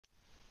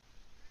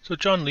So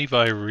John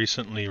Levi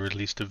recently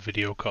released a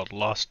video called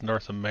Lost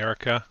North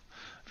America.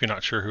 If you're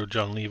not sure who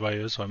John Levi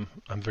is, I'm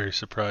very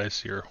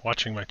surprised you're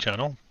watching my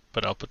channel,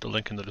 but I'll put the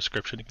link in the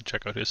description. You can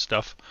check out his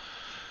stuff.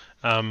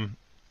 Let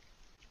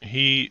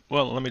me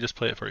just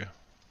play it for you.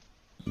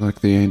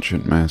 Like the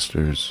ancient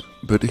masters.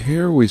 But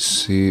here we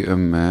see a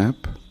map,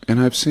 and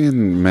I've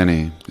seen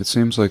many. It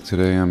seems like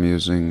today I'm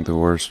using the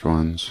worst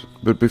ones.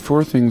 But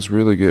before things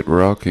really get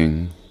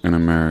rocking in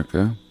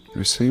America,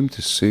 we seem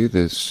to see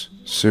this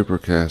super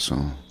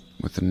castle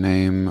with the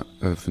name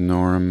of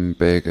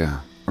Norumbega.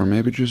 Or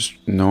maybe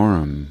just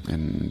Norum,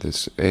 and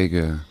this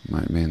Ega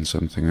might mean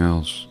something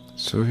else.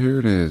 So here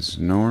it is,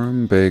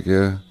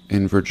 Norumbega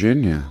in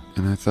Virginia.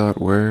 And I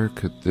thought, where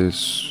could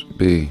this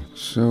be?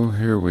 So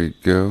here we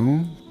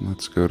go.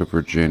 Let's go to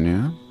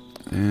Virginia.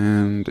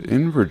 And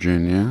in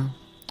Virginia,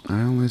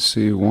 I only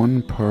see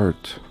one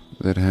part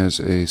that has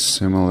a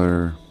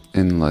similar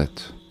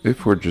inlet.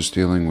 If we're just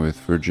dealing with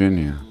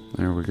Virginia.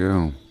 There we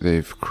go.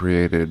 They've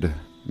created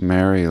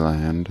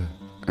Maryland,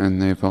 and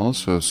they've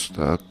also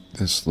stuck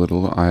this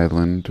little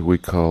island we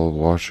call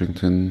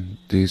Washington,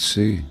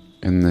 D.C.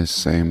 in this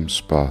same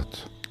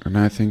spot. And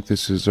I think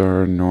this is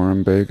our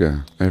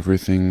Norumbega.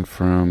 Everything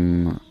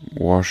from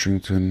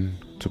Washington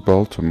to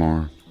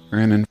Baltimore.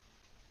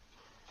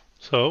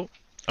 So,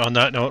 on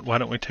that note, why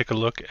don't we take a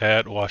look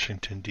at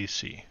Washington,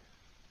 D.C.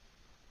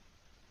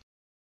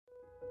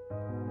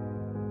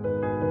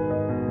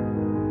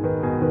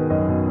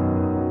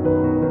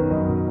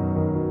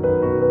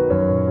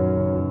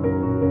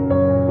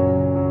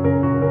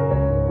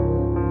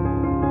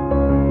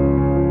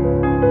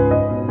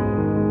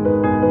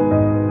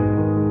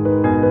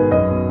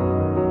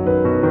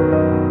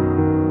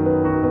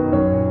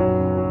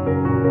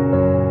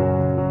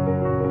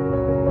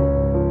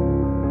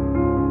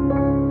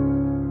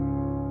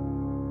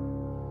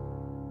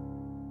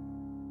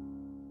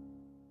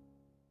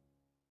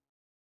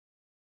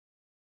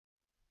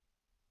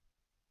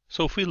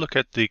 So if we look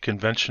at the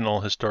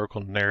conventional historical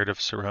narrative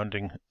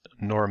surrounding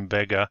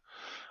Norumbega,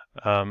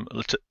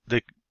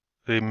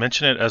 they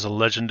mention it as a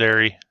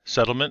legendary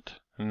settlement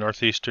in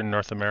northeastern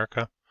North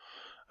America.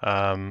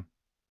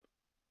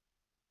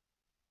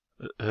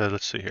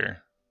 Let's see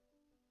here.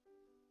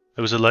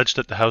 It was alleged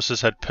that the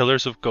houses had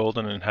pillars of gold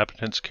and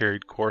inhabitants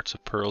carried quartz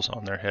of pearls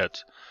on their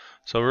heads.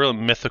 So a real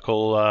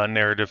mythical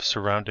narrative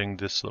surrounding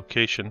this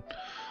location.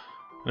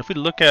 And if we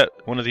look at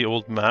one of the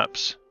old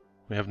maps,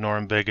 we have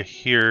Norumbega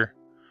here.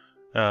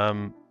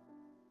 In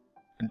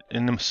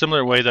a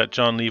similar way that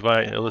John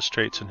Levi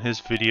illustrates in his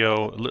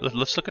video,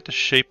 let's look at the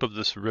shape of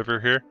this river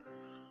here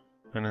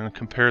and then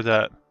compare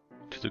that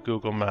to the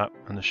Google map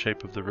and the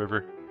shape of the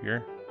river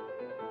here.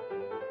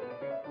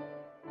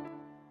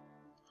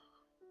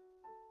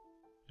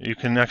 You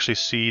can actually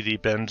see the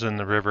bends in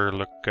the river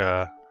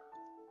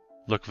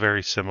look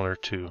very similar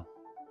to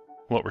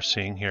what we're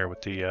seeing here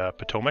with the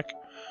Potomac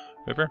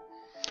River.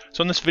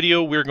 So in this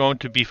video we're going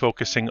to be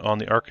focusing on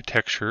the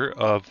architecture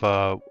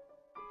of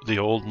the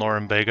old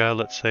Norumbega,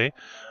 let's say,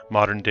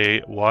 modern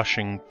day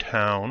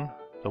Washington,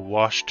 the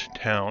washed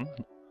town,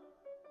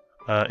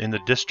 in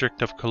the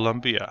District of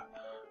Columbia,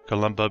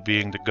 Columba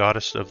being the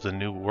goddess of the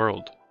New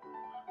World.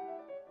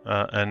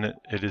 And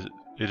it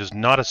is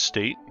not a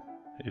state,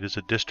 it is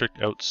a district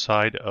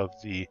outside of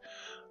the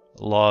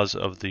laws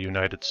of the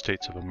United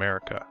States of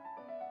America.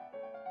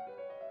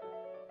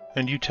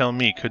 And you tell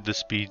me, could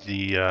this be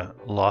the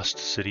lost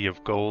city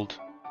of gold,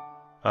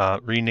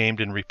 renamed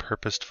and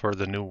repurposed for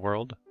the New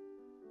World?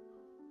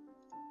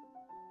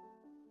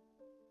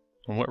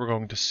 And what we're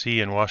going to see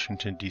in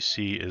Washington,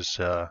 D.C. is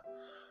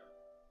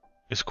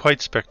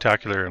quite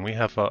spectacular, and we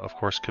have, of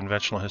course,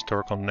 conventional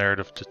historical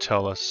narrative to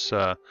tell us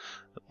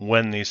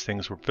when these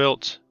things were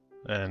built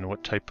and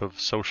what type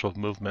of social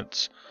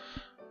movements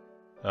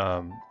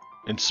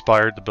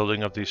inspired the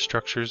building of these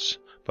structures.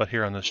 But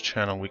here on this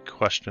channel, we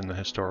question the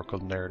historical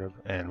narrative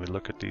and we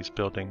look at these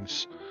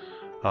buildings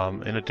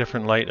in a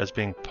different light as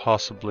being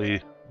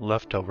possibly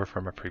left over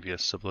from a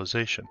previous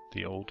civilization,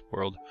 the Old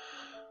World.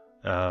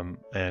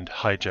 And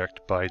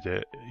hijacked by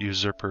the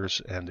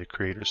usurpers and the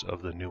creators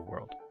of the New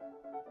World.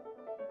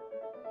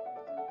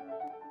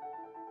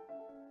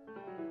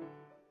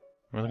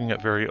 We're looking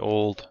at very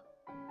old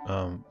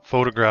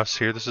photographs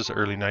here. This is an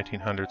early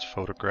 1900s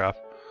photograph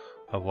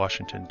of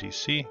Washington,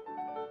 D.C.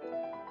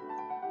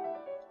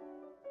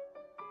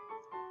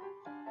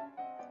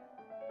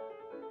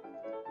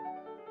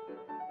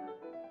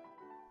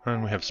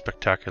 And we have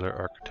spectacular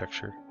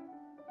architecture.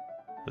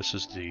 This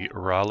is the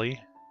Raleigh.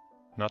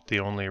 Not the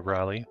only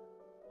Raleigh.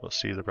 We'll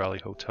see the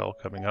Raleigh Hotel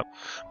coming up.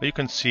 But you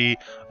can see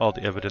all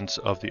the evidence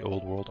of the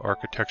old world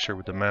architecture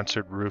with the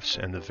mansard roofs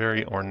and the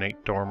very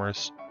ornate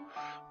dormers.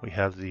 We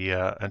have the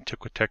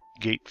Antiquitech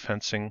gate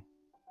fencing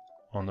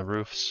on the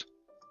roofs.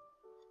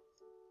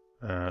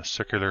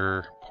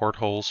 Circular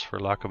portholes, for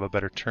lack of a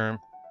better term.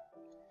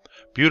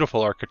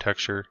 Beautiful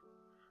architecture,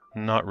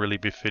 not really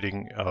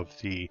befitting of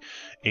the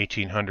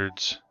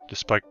 1800s,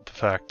 despite the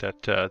fact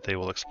that they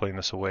will explain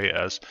this away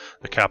as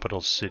the capital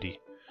city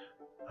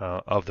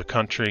of the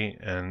country,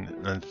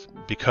 and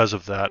because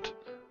of that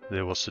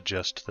they will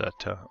suggest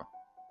that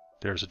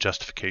there's a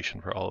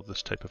justification for all of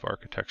this type of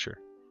architecture.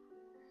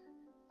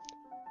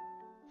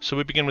 So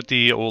we begin with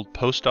the old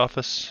post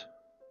office.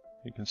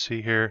 You can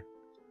see here,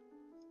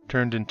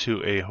 turned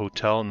into a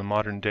hotel in the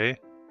modern day.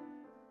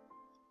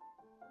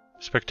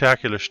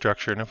 Spectacular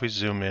structure, and if we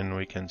zoom in,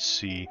 we can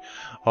see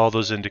all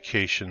those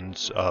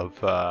indications of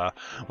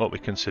what we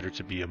consider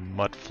to be a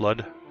mud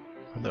flood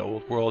in the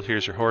old world.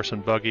 Here's your horse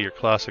and buggy, your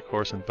classic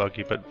horse and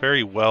buggy, but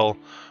very well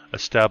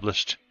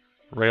established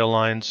rail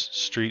lines,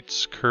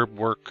 streets, curb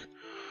work,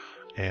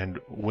 and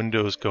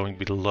windows going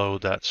below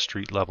that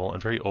street level,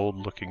 and very old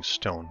looking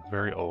stone,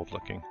 very old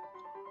looking.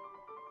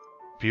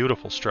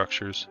 Beautiful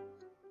structures.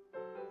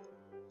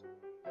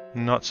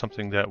 Not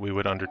something that we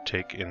would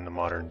undertake in the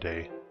modern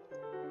day.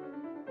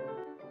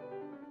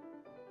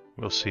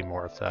 We'll see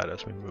more of that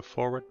as we move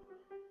forward.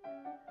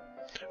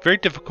 Very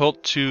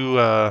difficult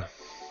to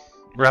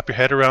wrap your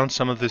head around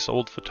some of this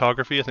old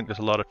photography. I think there's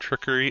a lot of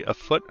trickery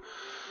afoot,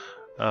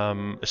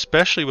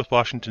 especially with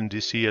Washington,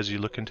 D.C. as you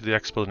look into the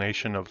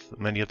explanation of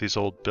many of these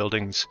old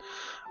buildings.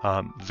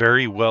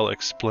 Very well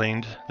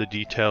explained, the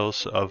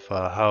details of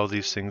how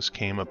these things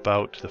came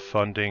about, the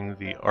funding,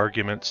 the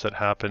arguments that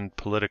happened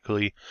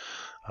politically,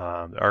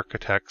 the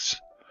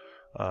architects.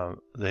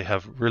 They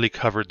have really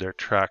covered their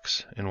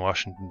tracks in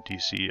Washington,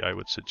 D.C., I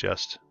would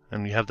suggest.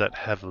 And we have that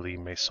heavily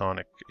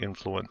Masonic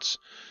influence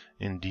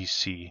in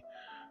D.C.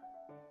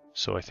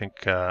 So I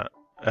think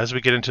as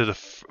we get into the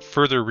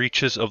further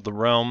reaches of the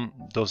realm,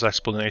 those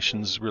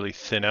explanations really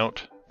thin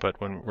out.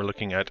 But when we're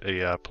looking at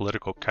a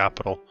political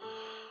capital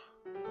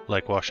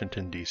like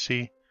Washington,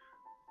 D.C.,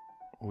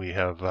 we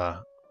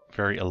have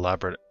very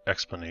elaborate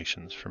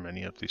explanations for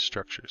many of these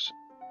structures.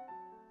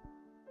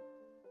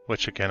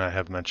 Which again I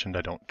have mentioned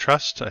I don't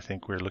trust. I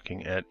think we're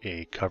looking at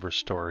a cover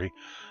story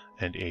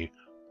and a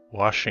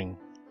washing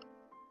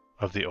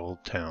of the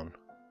old town.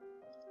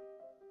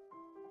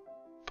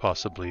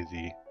 Possibly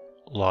the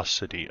lost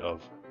city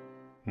of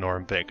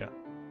Norumbega.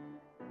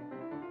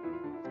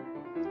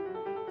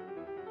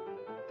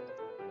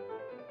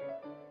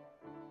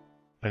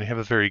 And you have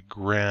a very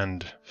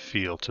grand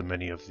feel to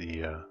many of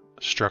the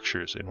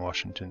structures in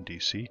Washington,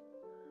 D.C.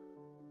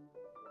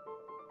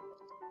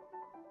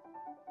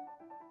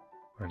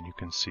 And you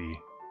can see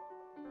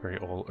very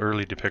old,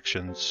 early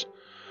depictions,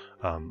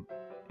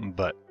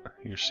 but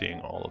you're seeing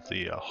all of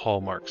the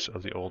hallmarks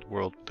of the old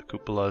world, the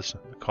cupolas,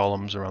 the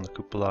columns around the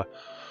cupola,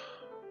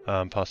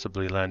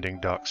 possibly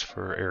landing docks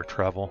for air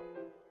travel,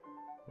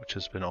 which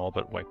has been all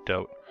but wiped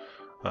out.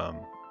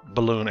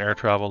 Balloon air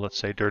travel, let's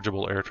say,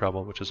 dirigible air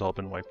travel, which has all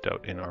been wiped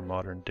out in our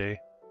modern day.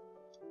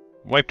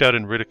 Wiped out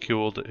and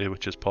ridiculed,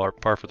 which is par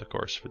for the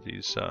course for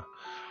these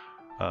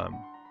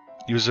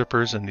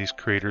usurpers and these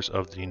creators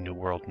of the New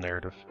World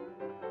narrative.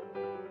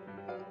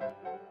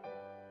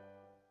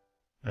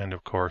 And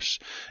of course,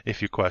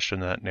 if you question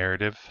that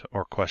narrative,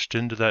 or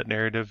questioned that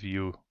narrative,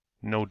 you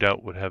no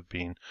doubt would have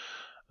been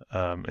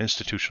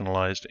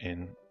institutionalized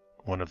in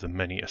one of the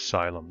many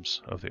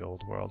asylums of the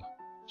old world.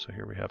 So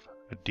here we have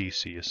a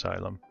DC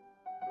asylum.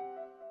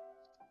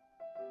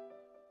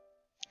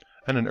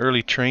 And an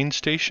early train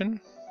station,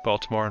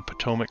 Baltimore and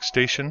Potomac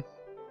Station.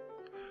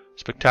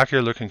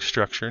 Spectacular looking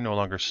structure, no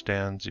longer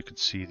stands. You can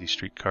see the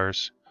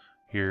streetcars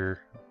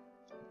here.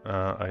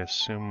 I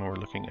assume we're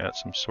looking at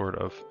some sort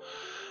of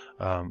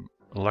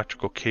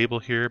electrical cable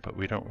here, but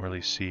we don't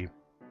really see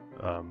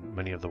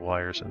many of the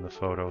wires in the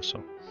photo,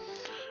 so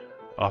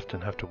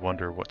often have to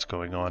wonder what's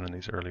going on in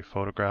these early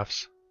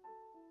photographs.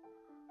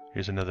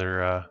 Here's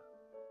another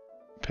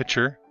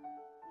picture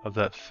of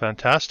that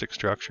fantastic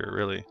structure,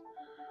 really.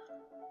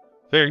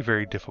 Very,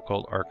 very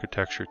difficult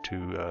architecture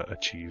to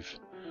achieve.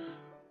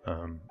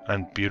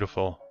 And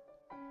beautiful,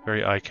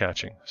 very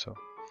eye-catching. So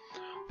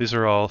these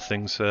are all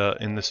things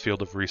in this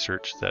field of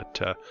research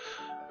that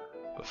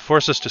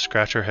force us to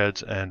scratch our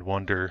heads and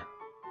wonder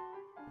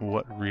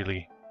what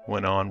really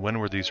went on, when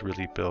were these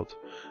really built,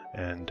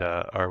 and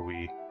are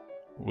we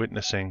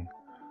witnessing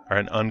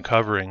and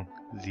uncovering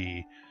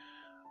the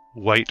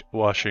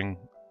whitewashing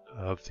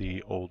of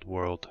the old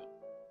world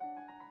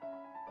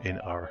in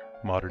our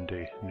modern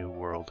day new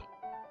world.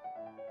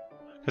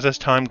 Because as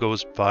time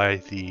goes by,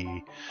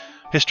 the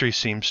history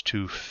seems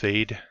to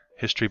fade.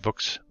 History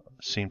books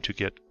seem to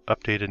get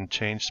updated and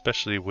changed,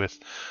 especially with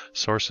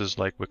sources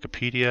like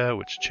Wikipedia,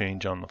 which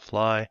change on the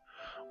fly.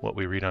 What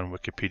we read on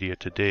Wikipedia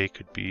today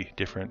could be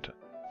different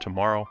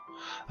tomorrow.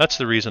 That's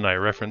the reason I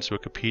reference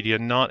Wikipedia,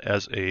 not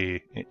as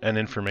an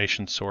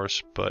information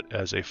source, but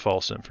as a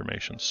false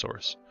information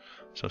source.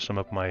 So some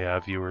of my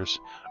viewers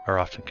are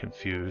often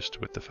confused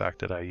with the fact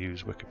that I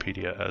use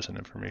Wikipedia as an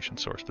information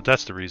source, but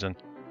that's the reason.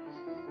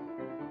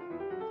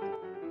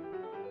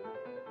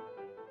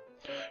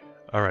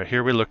 Alright,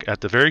 here we look at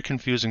the very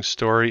confusing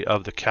story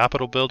of the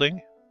Capitol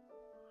building.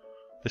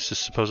 This is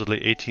supposedly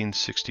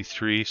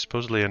 1863,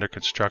 supposedly under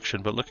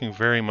construction, but looking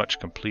very much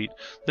complete.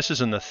 This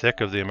is in the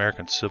thick of the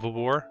American Civil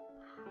War,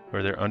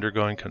 where they're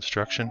undergoing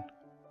construction,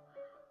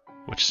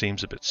 which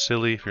seems a bit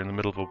silly. If you're in the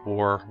middle of a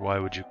war, why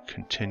would you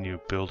continue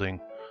building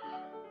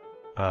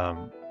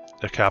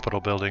a Capitol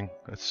building.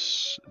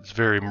 It's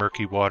very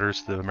murky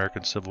waters, the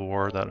American Civil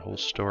War, that whole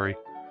story.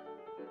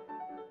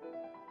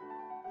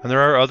 And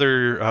there are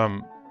other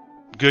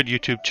good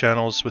YouTube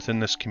channels within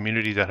this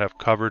community that have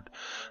covered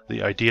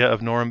the idea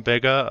of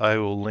Norumbega. I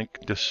will link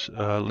this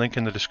link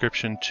in the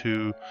description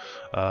to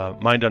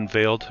Mind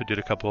Unveiled, who did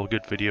a couple of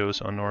good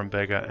videos on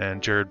Norumbega,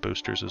 and Jared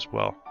Boosters as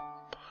well,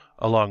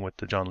 along with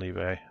the John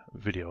Levy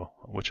video,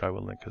 which I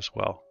will link as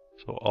well.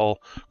 So all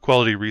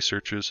quality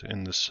researchers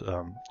in this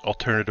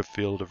alternative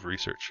field of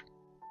research.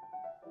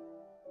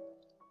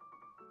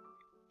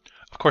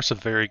 Of course, a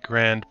very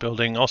grand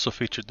building. Also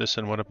featured this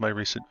in one of my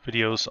recent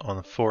videos on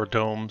the Four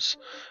Domes,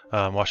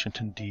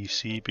 Washington,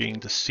 D.C. being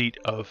the seat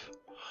of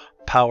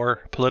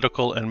power,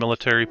 political and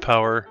military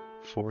power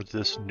for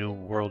this new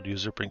world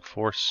usurping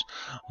force,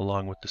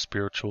 along with the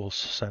spiritual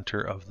center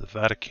of the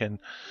Vatican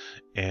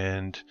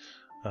and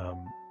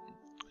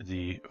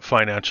the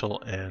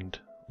financial and,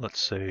 let's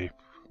say,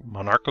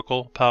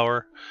 monarchical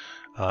power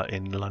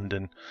in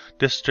London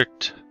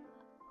district.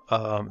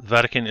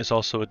 Vatican is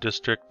also a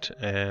district,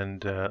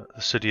 and the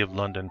City of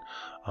London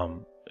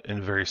in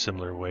a very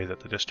similar way that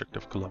the District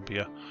of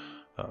Columbia,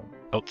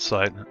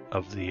 outside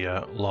of the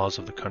laws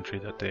of the country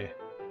that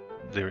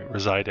they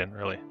reside in,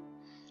 really.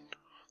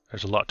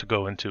 There's a lot to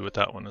go into with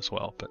that one as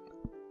well, but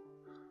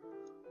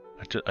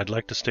I'd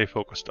like to stay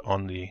focused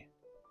on the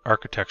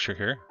architecture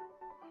here,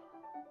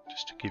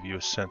 just to give you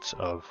a sense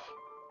of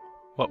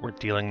what we're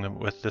dealing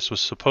with. This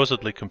was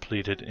supposedly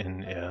completed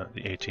in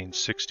the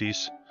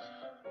 1860s,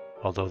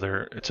 although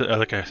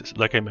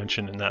like I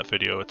mentioned in that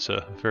video, it's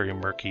a very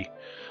murky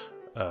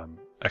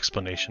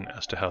explanation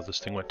as to how this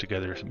thing went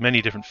together.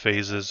 Many different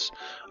phases,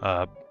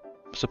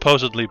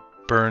 supposedly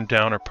burned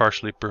down or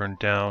partially burned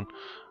down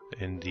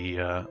in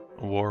the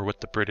war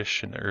with the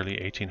British in the early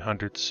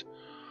 1800s.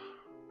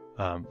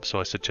 So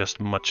I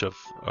suggest much of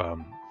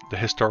the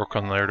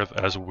historical narrative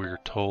as we're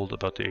told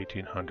about the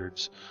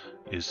 1800s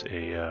is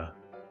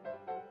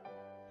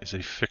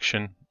a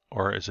fiction,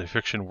 or is a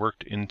fiction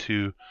worked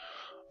into,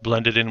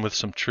 blended in with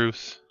some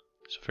truth.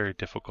 It's very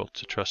difficult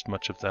to trust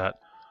much of that.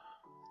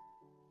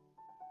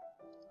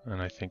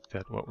 And I think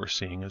that what we're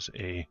seeing is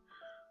a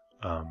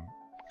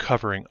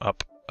covering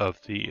up of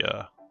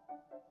the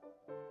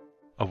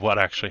of what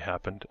actually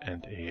happened,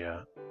 and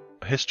a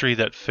history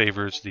that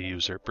favors the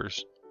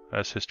usurpers,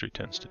 as history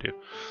tends to do.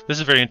 This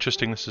is very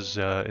interesting. This is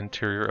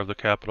interior of the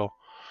Capitol.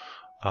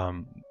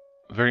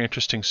 Very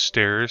interesting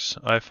stairs,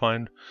 I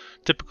find.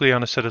 Typically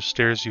on a set of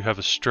stairs you have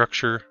a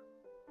structure,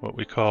 what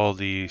we call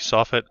the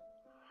soffit,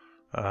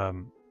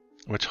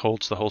 which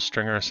holds the whole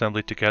stringer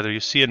assembly together. You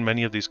see in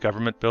many of these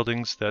government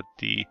buildings that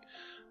the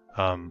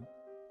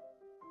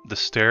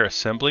stair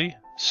assembly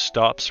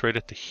stops right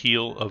at the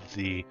heel of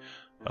the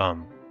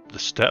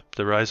step,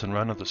 the rise and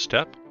run of the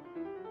step,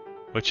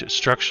 which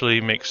structurally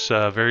makes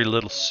very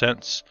little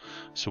sense.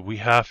 So we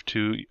have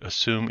to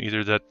assume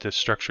either that the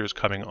structure is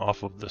coming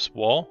off of this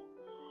wall,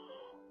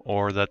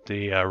 or that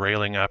the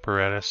railing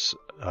apparatus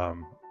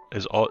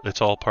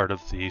it's all part of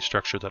the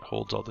structure that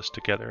holds all this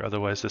together.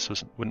 Otherwise, this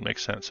wouldn't make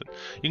sense.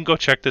 You can go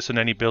check this in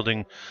any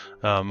building,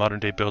 modern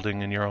day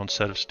building, in your own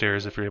set of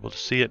stairs if you're able to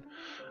see it.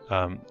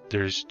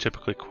 There's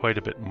typically quite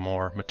a bit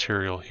more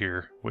material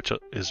here, which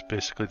is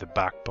basically the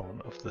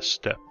backbone of the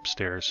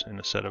stairs in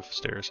a set of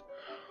stairs.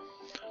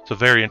 So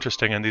very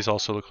interesting, and these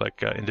also look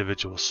like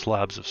individual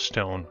slabs of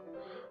stone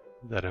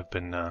that have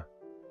been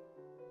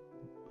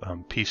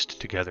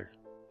pieced together.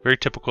 Very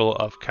typical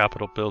of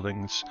Capitol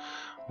buildings,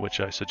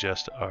 which I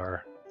suggest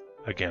are,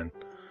 again,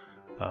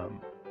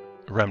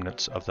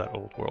 remnants of that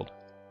old world.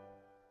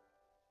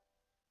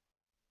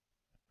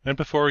 And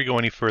before we go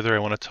any further, I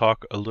want to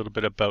talk a little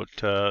bit about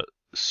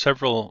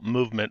several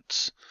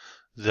movements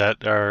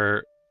that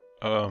are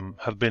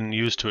have been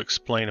used to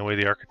explain away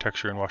the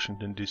architecture in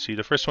Washington, D.C.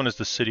 The first one is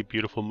the City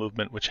Beautiful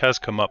movement, which has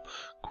come up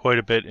quite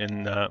a bit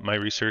in my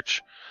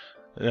research.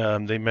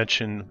 They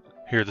mention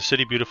here the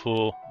City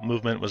Beautiful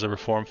movement was a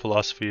reform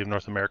philosophy of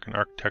North American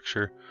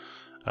architecture.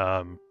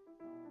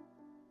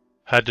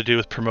 Had to do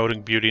with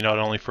promoting beauty not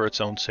only for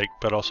its own sake,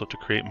 but also to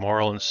create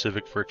moral and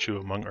civic virtue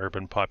among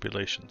urban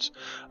populations.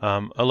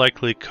 A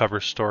likely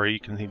cover story, you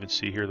can even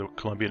see here the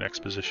Columbian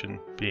Exposition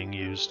being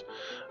used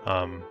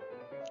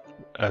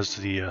as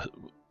the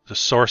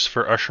source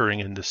for ushering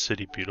in the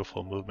City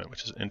Beautiful movement,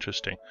 which is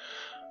interesting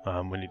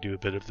when you do a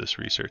bit of this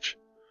research.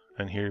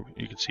 And here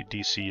you can see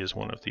DC as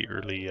one of the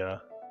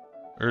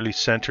early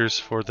centers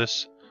for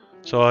this.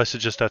 So I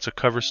suggest that's a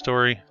cover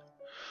story.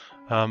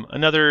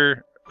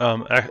 Another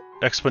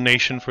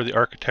explanation for the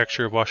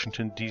architecture of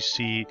Washington,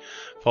 D.C.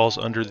 falls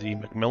under the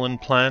Macmillan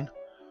Plan.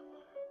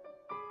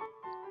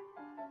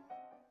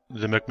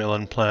 The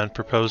Macmillan Plan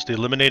proposed the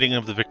eliminating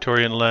of the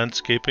Victorian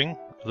landscaping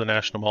of the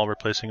National Mall,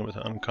 replacing it with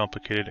an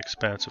uncomplicated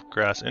expanse of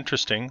grass.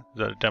 Interesting,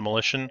 the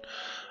demolition,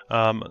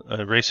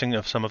 erasing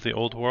of some of the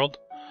old world,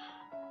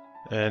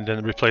 and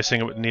then replacing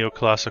it with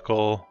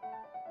neoclassical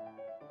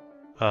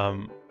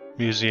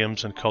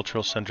museums and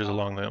cultural centers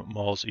along the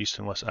mall's east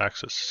and west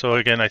axis. So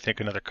again, I think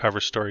another cover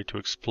story to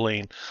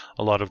explain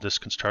a lot of this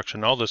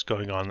construction, all this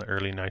going on in the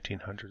early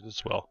 1900s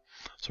as well.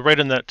 So right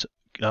in that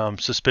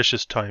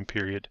suspicious time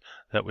period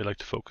that we like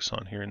to focus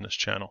on here in this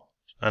channel.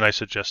 And I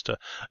suggest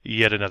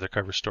yet another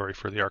cover story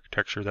for the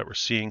architecture that we're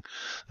seeing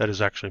that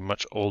is actually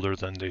much older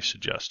than they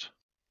suggest.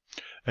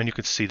 And you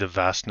can see the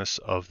vastness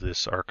of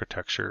this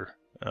architecture,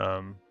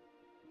 and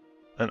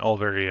all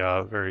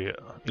very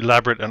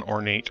elaborate and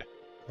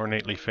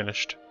ornately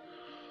finished.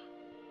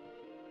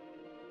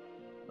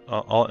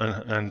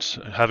 And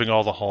having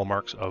all the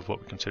hallmarks of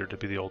what we consider to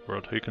be the old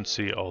world. You can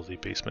see all the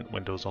basement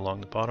windows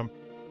along the bottom.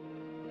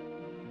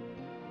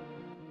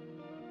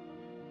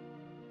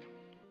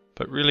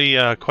 But really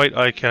quite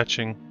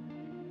eye-catching.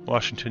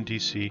 Washington,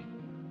 D.C.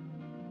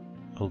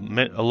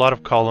 A lot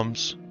of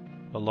columns,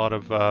 a lot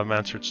of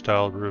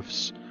mansard-style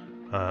roofs,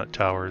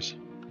 towers,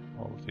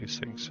 all of these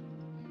things.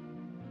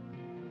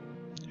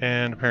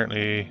 And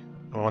apparently,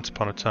 once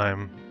upon a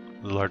time,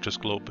 the largest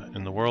globe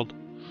in the world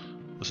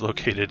was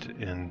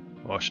located in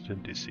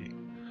Washington, D.C.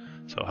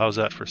 So how's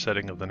that for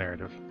setting of the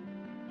narrative?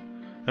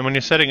 And when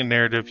you're setting a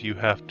narrative, you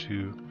have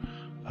to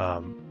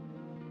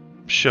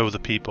show the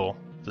people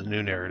the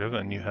new narrative,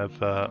 and you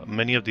have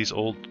many of these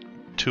old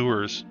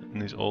tours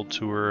and these old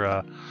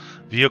tour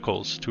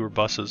vehicles, tour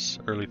buses,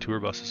 early tour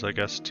buses, I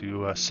guess,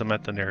 to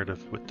cement the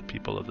narrative with the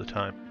people of the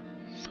time.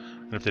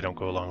 And if they don't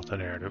go along with the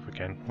narrative,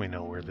 again, we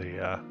know where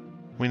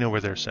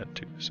they're sent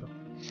to. So,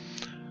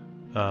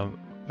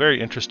 very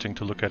interesting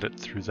to look at it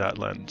through that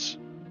lens,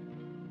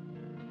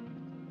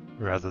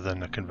 rather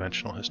than a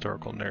conventional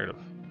historical narrative.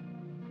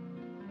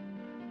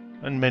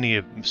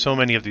 And so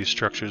many of these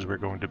structures we're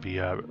going to be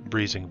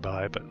breezing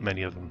by, but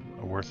many of them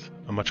are worth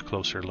a much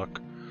closer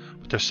look.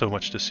 But there's so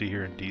much to see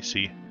here in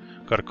DC.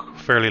 Got a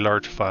fairly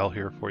large file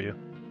here for you.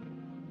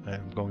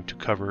 I'm going to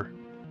cover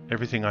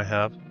everything I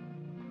have,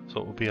 so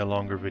it will be a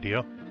longer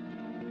video.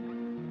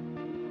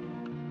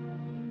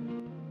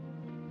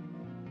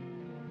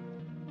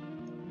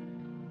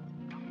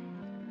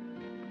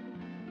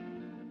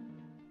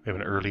 We have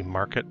an early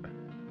market.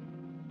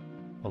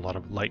 A lot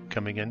of light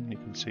coming in, you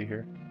can see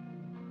here.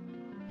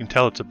 You can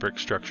tell it's a brick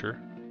structure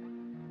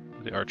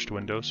with the arched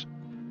windows.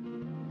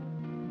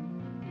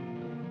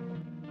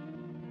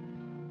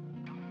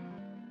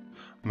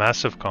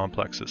 Massive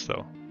complexes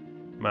though.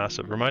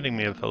 Massive. Reminding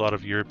me of a lot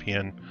of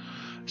European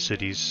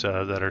cities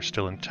that are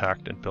still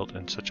intact and built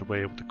in such a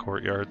way with the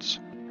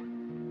courtyards.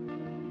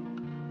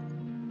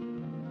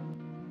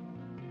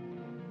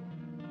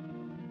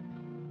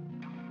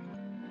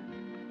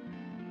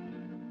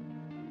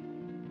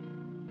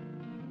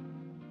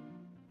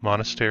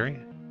 Monastery.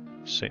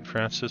 St.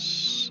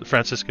 Francis, the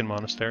Franciscan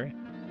Monastery.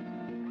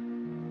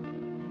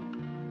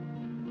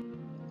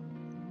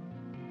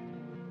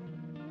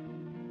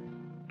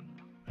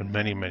 And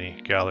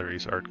many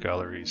galleries, art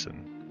galleries,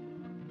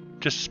 and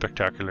just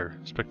spectacular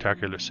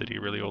city,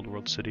 really old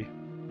world city.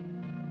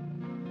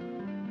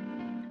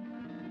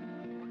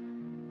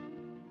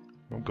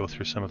 We'll go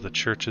through some of the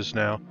churches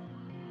now.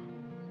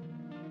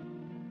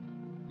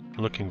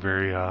 Looking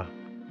very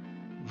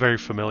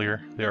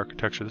familiar, the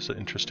architecture. This is an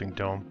interesting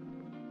dome.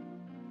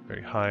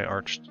 Very high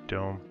arched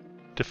dome.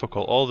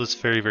 Difficult. All this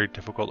very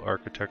difficult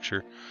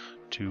architecture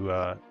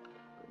to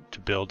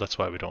build. That's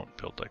why we don't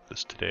build like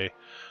this today.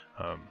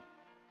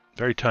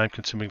 Very time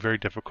consuming, very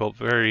difficult,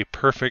 very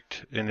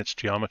perfect in its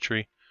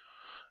geometry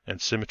and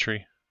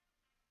symmetry.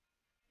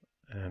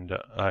 And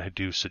I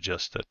do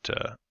suggest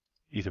that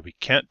either we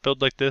can't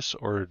build like this,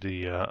 or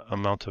the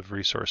amount of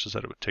resources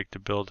that it would take to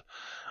build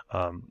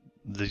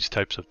these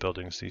types of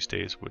buildings these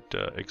days would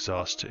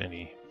exhaust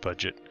any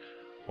budget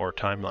or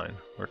timeline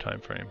or time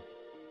frame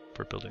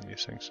for building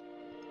these things.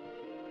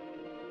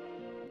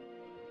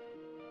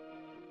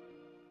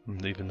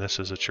 And even this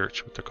is a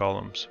church with the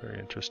columns. Very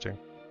interesting.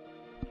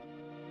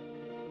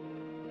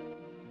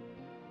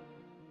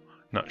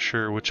 Not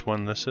sure which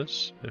one this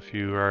is. If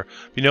you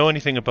know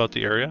anything about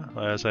the area,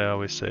 as I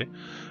always say,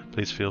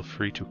 please feel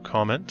free to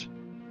comment.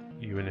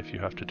 Even if you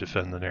have to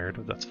defend the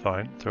narrative, that's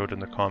fine. Throw it in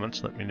the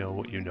comments. Let me know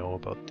what you know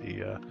about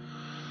the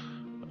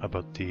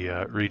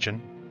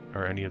region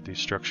or any of these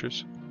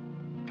structures.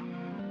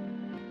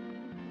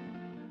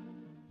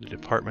 The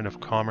Department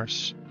of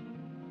Commerce.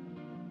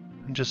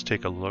 And just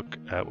take a look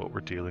at what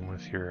we're dealing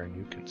with here, and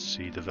you can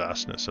see the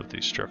vastness of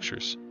these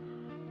structures.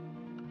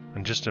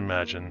 And just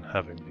imagine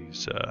having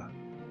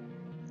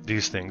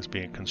these things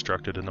being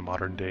constructed in the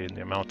modern day, and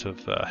the amount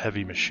of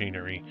heavy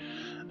machinery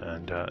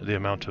and the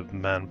amount of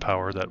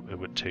manpower that it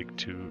would take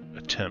to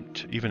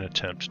even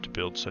attempt to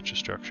build such a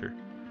structure.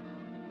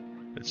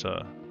 It's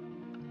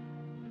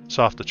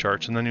off the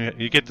charts. And then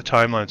you get the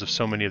timelines of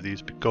so many of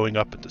these going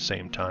up at the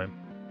same time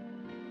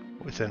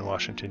within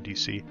Washington,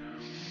 D.C.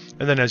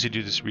 And then as you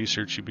do this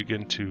research, you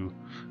begin to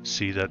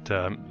see that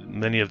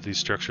many of these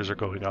structures are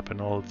going up in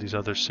all of these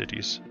other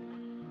cities.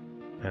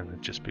 And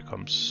it just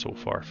becomes so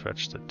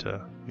far-fetched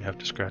that you have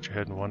to scratch your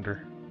head and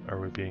wonder,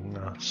 are we being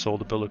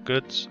sold a bill of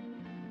goods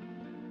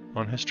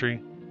on history?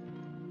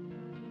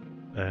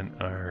 And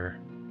are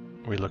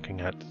we're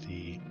looking at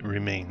the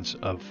remains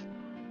of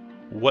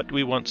what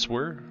we once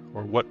were,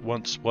 or what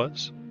once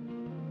was.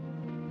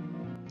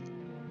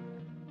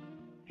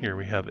 Here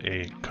we have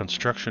a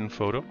construction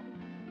photo,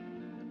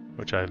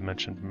 which I've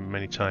mentioned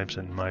many times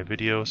in my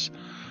videos.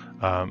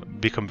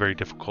 Become very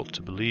difficult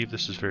to believe.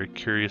 This is very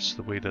curious,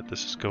 the way that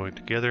this is going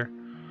together.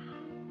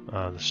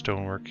 The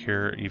stonework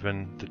here,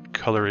 even the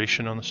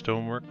coloration on the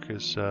stonework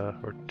is,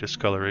 or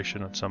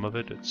discoloration on some of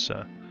it, it's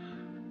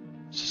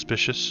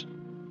suspicious,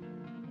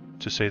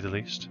 to say the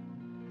least.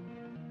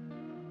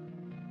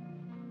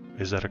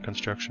 Is that a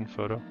construction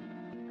photo?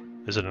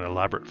 Is it an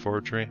elaborate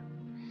forgery?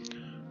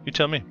 You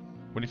tell me.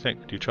 What do you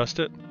think? Do you trust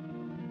it?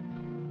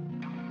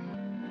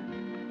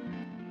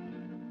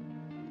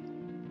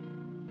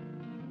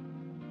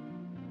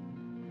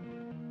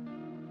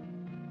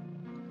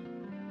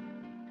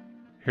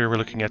 Here we're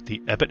looking at the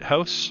Ebbett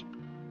House.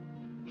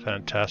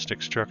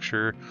 Fantastic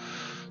structure.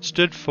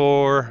 Stood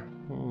for,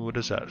 what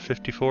is that,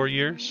 54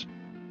 years?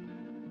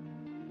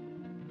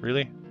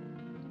 Really?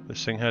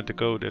 This thing had to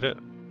go, did it?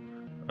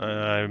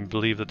 I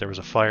believe that there was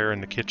a fire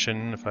in the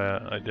kitchen, if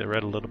I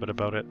read a little bit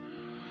about it,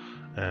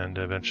 and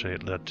eventually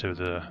it led to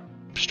the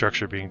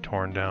structure being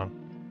torn down.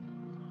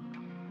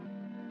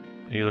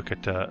 You look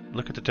at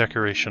the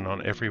decoration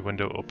on every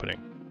window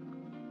opening.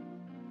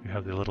 You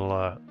have the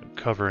little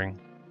covering.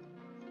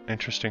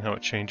 Interesting how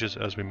it changes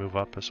as we move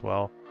up as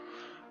well.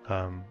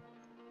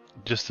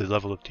 Just the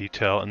level of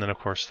detail, and then of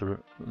course the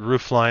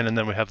roof line, and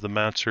then we have the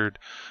mansard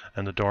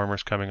and the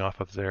dormers coming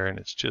off of there, and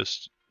it's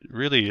just,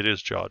 really, it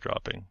is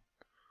jaw-dropping.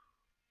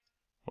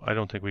 I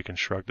don't think we can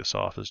shrug this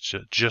off as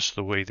just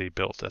the way they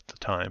built at the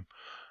time,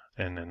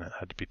 and then it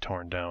had to be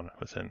torn down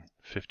within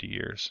 50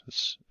 years.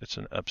 It's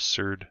an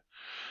absurd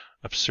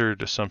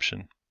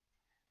assumption.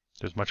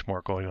 There's much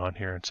more going on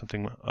here, and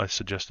something I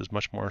suggest is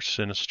much more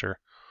sinister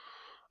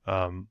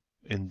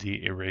in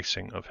the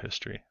erasing of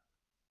history.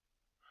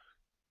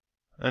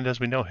 And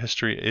as we know,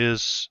 history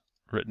is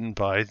written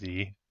by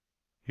the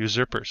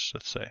usurpers,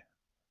 let's say,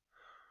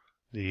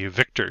 the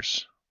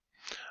victors.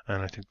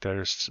 And I think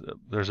there's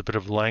a bit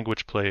of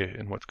language play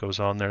in what goes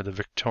on there. The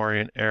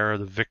Victorian era,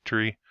 the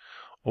victory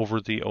over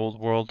the old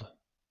world,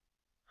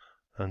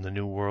 and the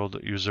new world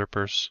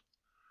usurpers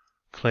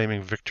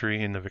claiming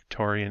victory in the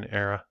Victorian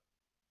era,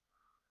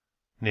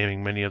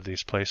 naming many of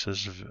these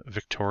places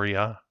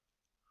Victoria.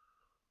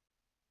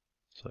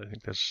 So I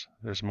think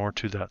there's more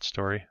to that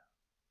story.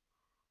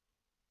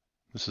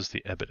 This is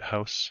the Ebbett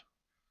House,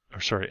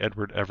 or sorry,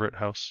 Edward Everett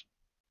House.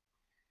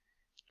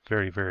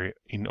 Very, very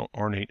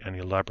ornate and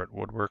elaborate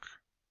woodwork.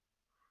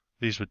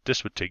 This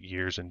would take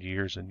years and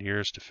years and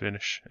years to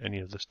finish any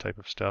of this type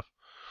of stuff.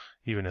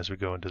 Even as we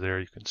go into there,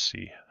 you can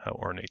see how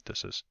ornate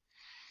this is.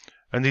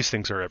 And these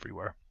things are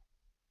everywhere.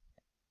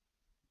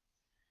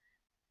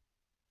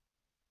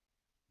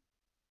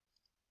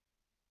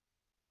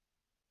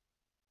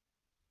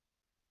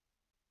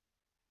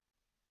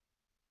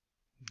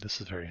 This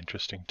is very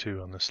interesting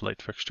too on this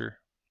light fixture.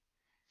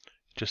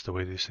 Just the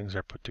way these things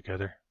are put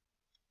together.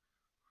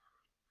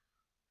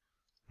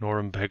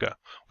 Norumbega.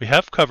 We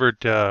have covered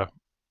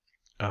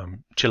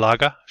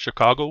Chilaga,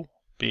 Chicago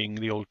being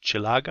the old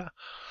Chilaga,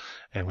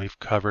 and we've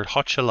covered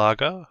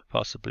Hochelaga,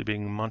 possibly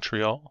being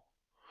Montreal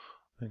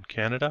in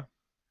Canada.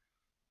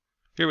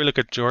 Here we look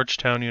at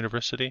Georgetown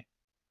University.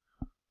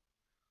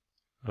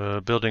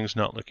 Building's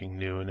not looking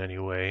new in any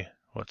way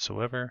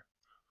whatsoever.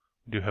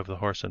 We do have the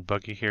horse and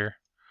buggy here.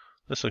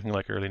 This looking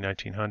like early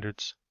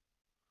 1900s.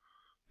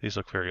 These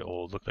look very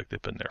old, look like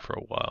they've been there for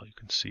a while. You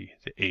can see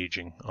the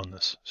aging on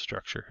this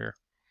structure here.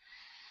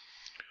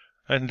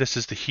 And this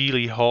is the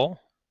Healy Hall.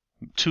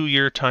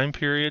 2-year time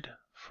period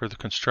for the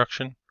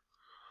construction.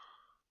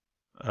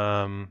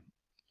 In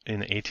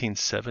the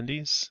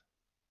 1870s.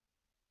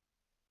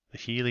 The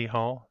Healy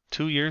Hall.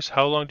 2 years?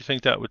 How long do you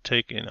think that would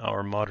take in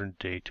our modern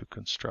day to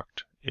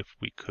construct if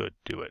we could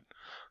do it?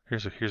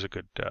 Here's a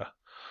good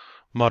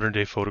modern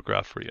day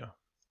photograph for you.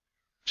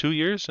 2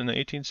 years in the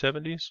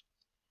 1870s?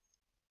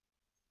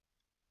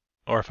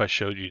 Or if I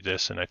showed you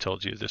this and I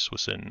told you this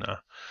was in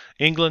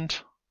England,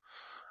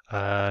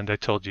 and I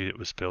told you it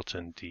was built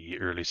in the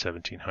early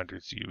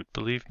 1700s, you would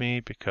believe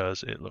me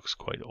because it looks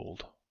quite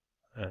old.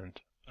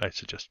 And I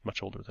suggest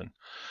much older than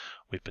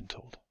we've been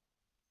told.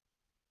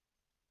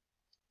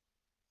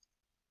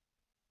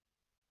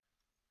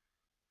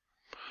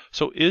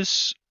 So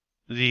is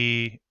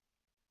the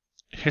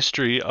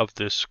history of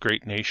this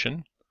great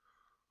nation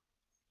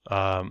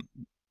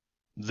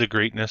the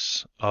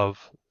greatness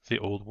of the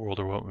old world,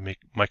 or what we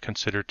might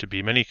consider to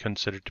be, many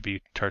consider to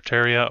be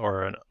Tartaria,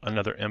 or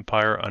another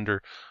empire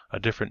under a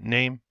different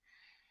name?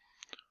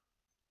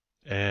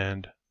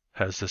 And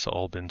has this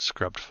all been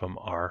scrubbed from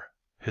our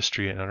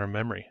history and our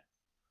memory?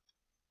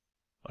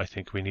 I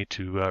think we need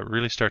to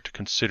really start to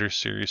consider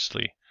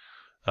seriously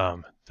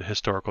the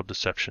historical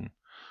deception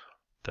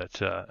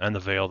that and the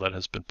veil that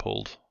has been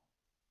pulled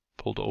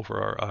over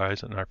our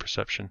eyes and our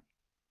perception.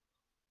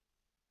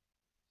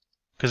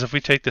 Because if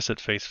we take this at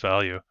face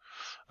value,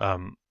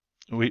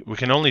 we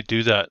can only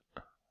do that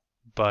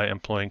by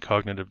employing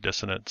cognitive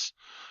dissonance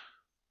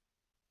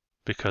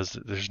because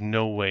there's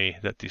no way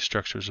that these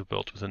structures are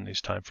built within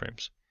these time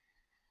frames.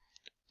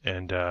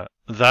 And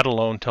that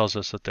alone tells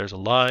us that there's a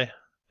lie.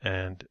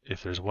 And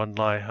if there's one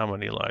lie, how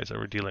many lies? Are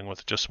we dealing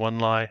with just one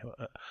lie?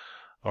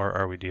 Or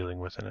are we dealing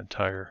with an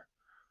entire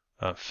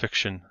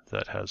fiction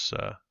that has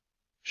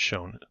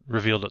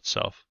revealed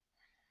itself?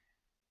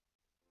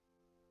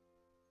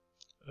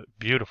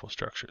 Beautiful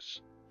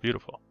structures.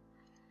 Beautiful.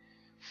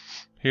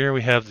 Here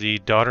we have the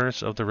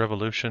Daughters of the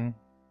Revolution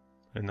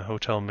in the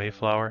Hotel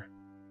Mayflower.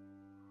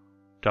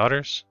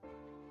 Daughters?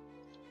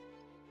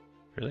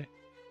 Really?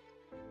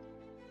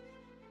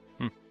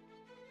 I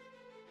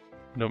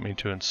don't mean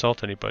to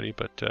insult anybody,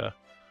 but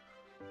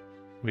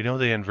we know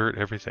they invert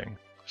everything,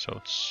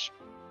 so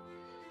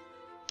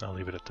I'll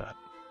leave it at that.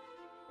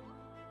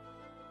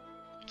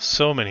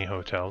 So many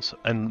hotels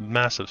and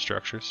massive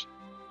structures.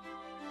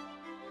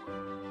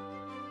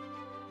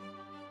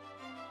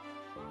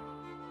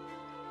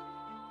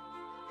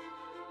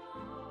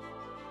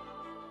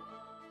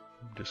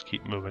 Just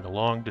keep moving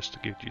along just to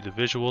give you the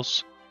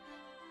visuals.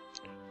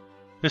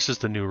 This is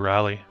the new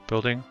Raleigh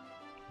building,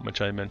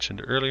 which I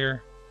mentioned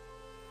earlier.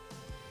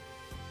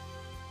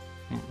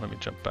 Let me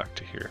jump back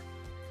to here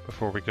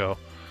before we go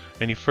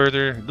any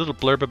further. A little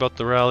blurb about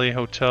the Raleigh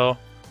Hotel.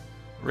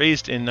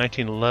 Raised in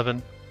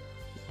 1911,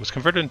 was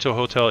converted into a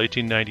hotel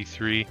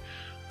 1893,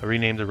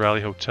 renamed the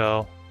Raleigh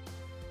Hotel.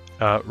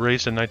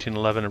 Raised in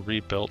 1911 and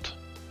rebuilt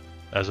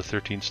as a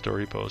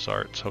 13-story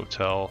Beaux-Arts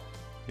hotel.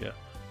 Yeah,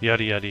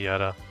 yada yada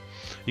yada.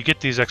 You get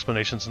these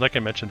explanations, and like I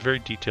mentioned, very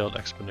detailed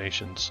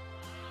explanations.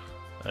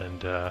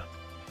 And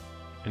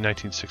in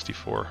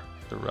 1964,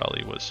 the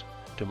Raleigh was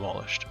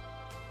demolished.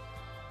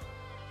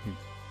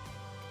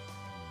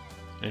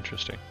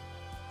 Interesting.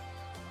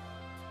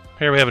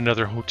 Here we have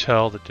another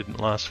hotel that didn't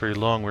last very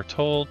long, we're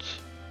told.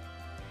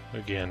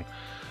 Again,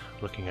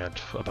 looking at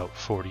about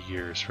 40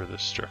 years for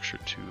this structure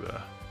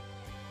to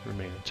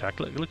remain intact.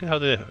 Look at how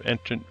the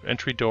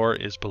entry door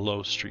is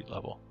below street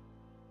level.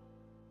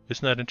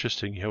 Isn't that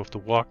interesting? You have to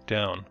walk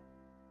down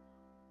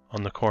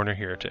on the corner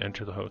here to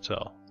enter the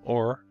hotel,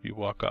 or you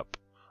walk up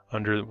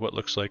under what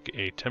looks like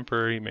a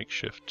temporary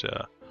makeshift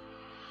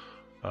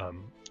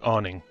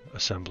awning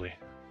assembly.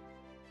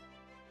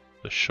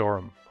 The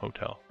Shoreham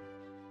Hotel.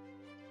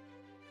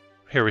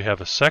 Here we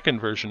have a second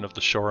version of the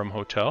Shoreham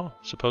Hotel.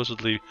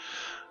 Supposedly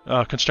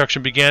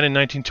construction began in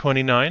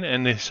 1929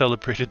 and they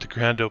celebrated the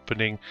grand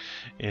opening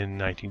in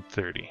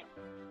 1930.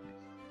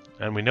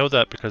 And we know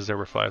that because there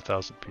were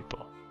 5,000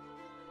 people.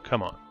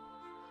 Come on.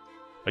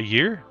 A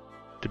year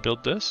to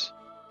build this?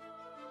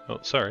 Oh,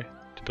 sorry.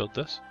 To build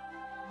this?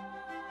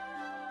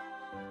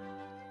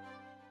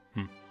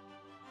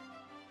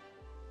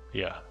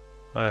 Yeah.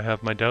 I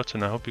have my doubts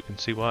and I hope you can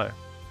see why.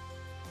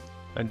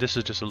 And this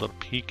is just a little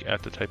peek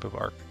at the type of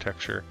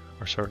architecture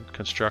or sort of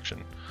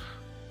construction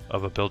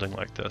of a building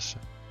like this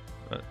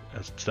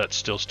that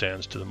still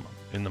stands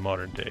in the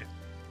modern day.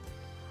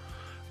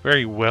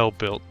 Very well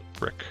built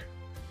brick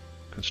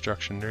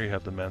construction. There you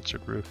have the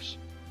mansard roofs.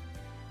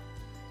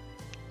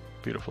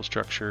 Beautiful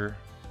structure.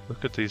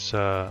 Look at these,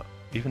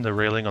 even the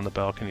railing on the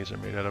balconies are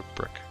made out of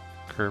brick,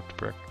 curved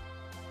brick.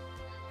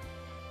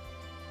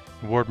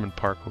 Wardman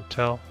Park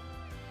Hotel.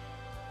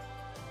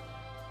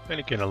 And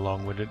again, a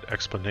long-winded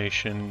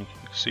explanation. You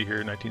can see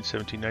here,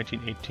 1917,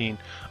 1918.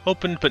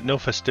 Opened, but no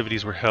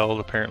festivities were held,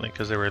 apparently,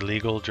 because they were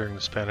illegal during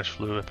the Spanish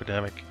flu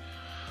epidemic.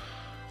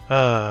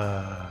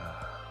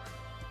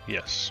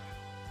 Yes.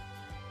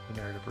 The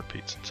narrative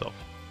repeats itself.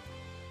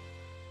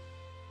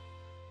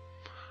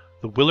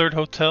 The Willard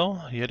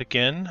Hotel, yet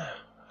again,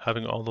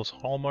 having all those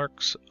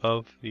hallmarks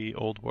of the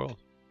old world.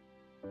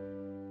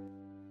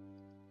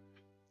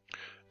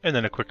 And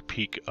then a quick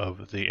peek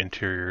of the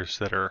interiors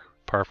that are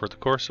par for the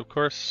course, of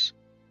course.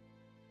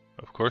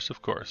 Of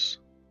course.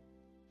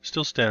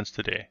 Still stands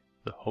today.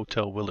 The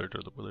Hotel Willard,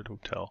 or the Willard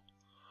Hotel.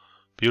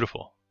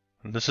 Beautiful.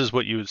 And this is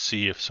what you would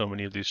see if so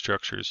many of these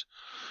structures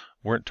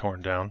weren't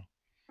torn down.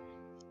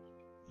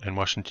 And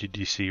Washington,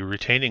 D.C.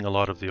 retaining a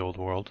lot of the old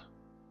world,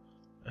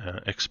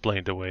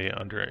 explained away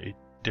under a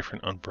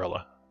different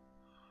umbrella.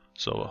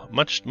 So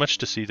much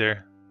to see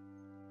there.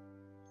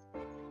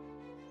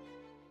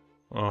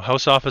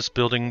 House Office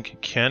Building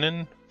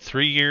Cannon,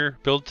 3-year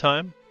build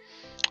time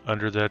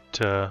under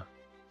that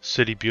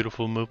City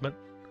Beautiful movement.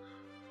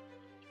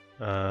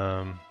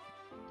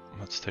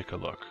 Let's take a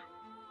look.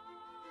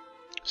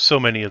 So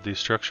many of these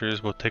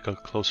structures. We'll take a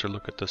closer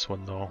look at this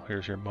one though.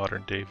 Here's your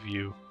modern day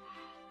view.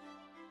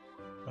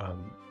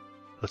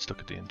 Let's look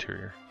at the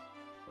interior.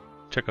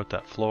 Check out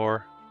that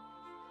floor.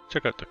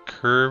 Check out the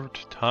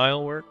curved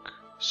tile work,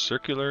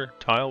 circular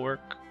tile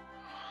work.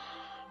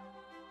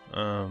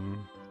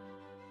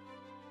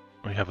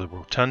 We have the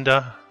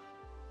rotunda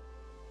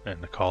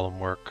and the column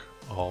work,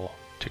 all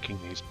ticking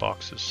these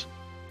boxes,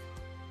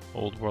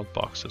 old world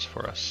boxes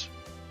for us.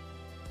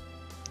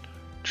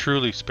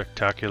 Truly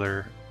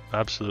spectacular,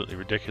 absolutely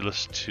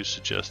ridiculous to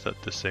suggest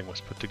that this thing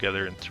was put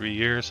together in 3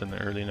 years in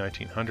the early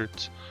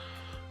 1900s,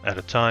 at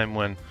a time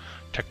when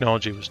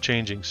technology was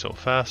changing so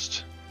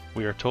fast,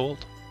 we are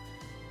told.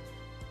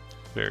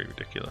 Very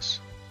ridiculous.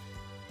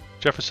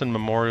 Jefferson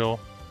Memorial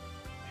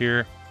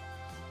here.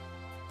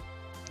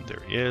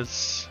 There he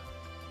is.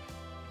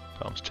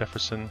 Thomas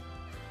Jefferson.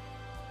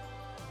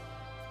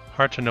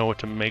 Hard to know what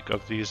to make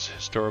of these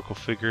historical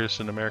figures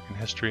in American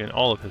history and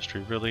all of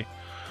history, really.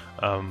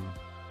 And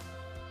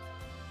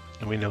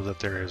we know that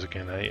there is,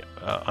 again, a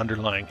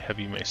underlying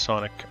heavy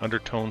Masonic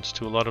undertones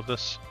to a lot of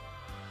this.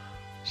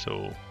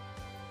 So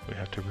we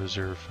have to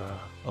reserve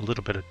a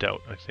little bit of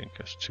doubt, I think,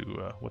 as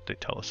to what they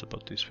tell us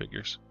about these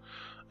figures.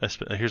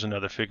 Here's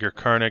another figure,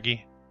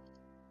 Carnegie.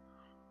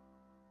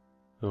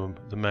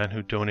 The man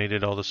who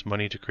donated all this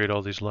money to create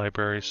all these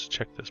libraries.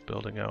 Check this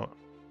building out.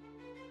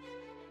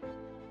 Do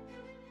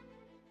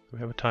we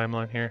have a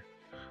timeline here?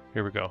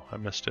 Here we go. I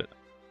missed it.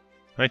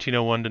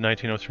 1901 to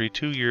 1903,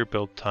 2-year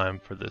build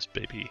time for this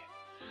baby.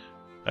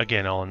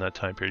 Again, all in that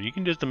time period. You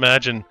can just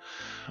imagine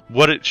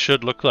what it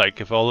should look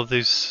like if all of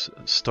these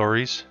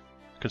stories,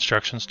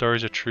 construction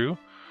stories, are true.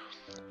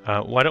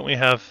 Why don't we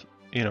have,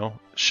 you know,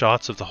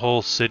 shots of the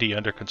whole city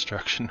under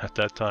construction at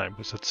that time?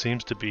 Because it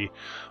seems to be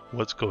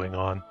what's going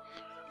on.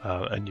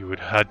 And you would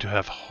had to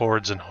have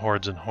hordes and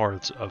hordes and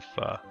hordes of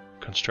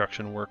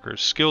construction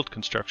workers, skilled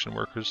construction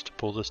workers, to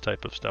pull this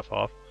type of stuff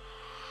off.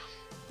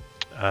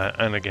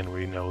 And again,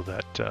 we know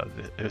that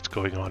it's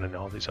going on in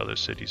all these other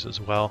cities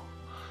as well.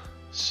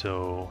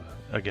 So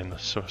again,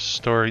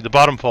 the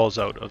bottom falls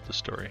out of the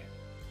story.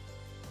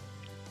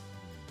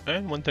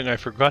 And one thing I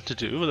forgot to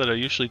do that I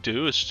usually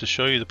do is to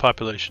show you the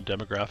population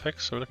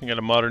demographics. So we're looking at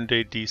a modern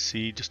day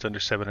DC, just under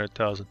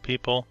 700,000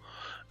 people.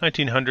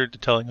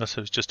 1900 telling us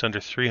it was just under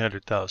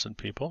 300,000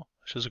 people,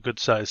 which is a good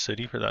sized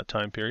city for that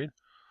time period.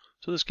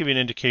 So this gives you an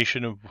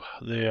indication of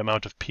the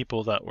amount of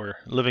people that were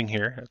living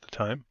here at the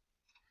time.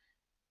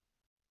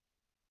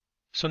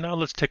 So now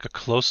let's take a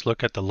close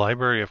look at the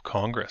Library of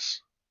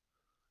Congress.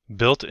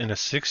 Built in a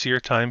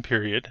 6-year time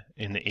period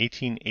in the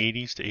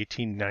 1880s to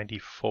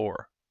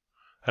 1894,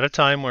 at a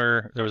time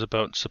where there was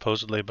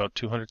supposedly about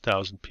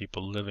 200,000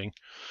 people living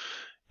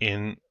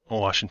in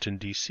Washington,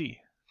 D.C.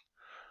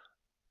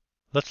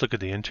 Let's look at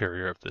the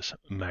interior of this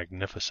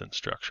magnificent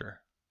structure.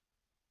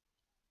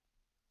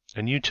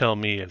 And you tell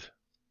me,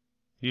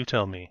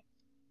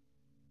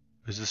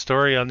 is the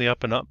story on the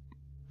up and up?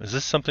 Is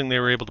this something they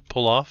were able to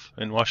pull off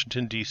in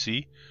Washington,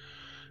 D.C.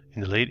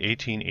 in the late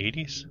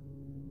 1880s?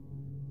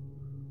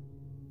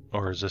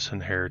 Or is this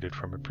inherited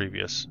from a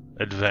previous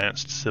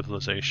advanced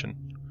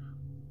civilization?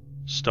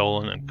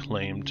 Stolen and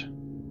claimed,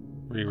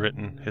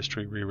 rewritten,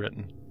 history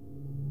rewritten.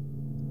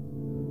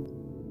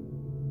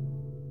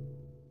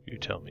 You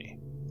tell me.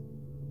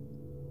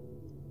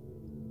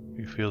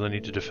 You feel the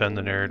need to defend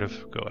the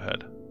narrative? Go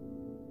ahead.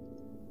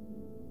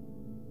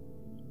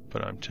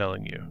 But I'm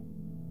telling you,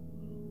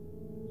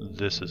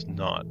 this is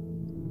not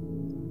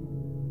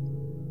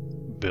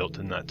built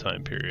in that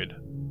time period,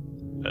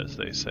 as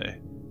they say.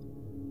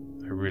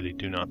 I really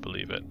do not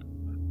believe it.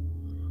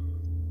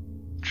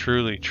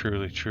 Truly,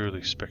 truly,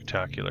 truly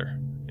spectacular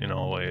in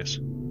all ways.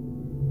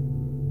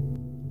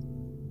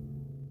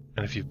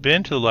 And if you've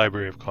been to the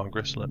Library of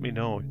Congress, let me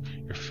know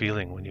your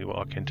feeling when you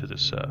walk into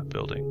this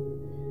building.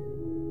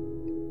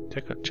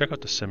 Check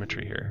out the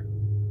symmetry here.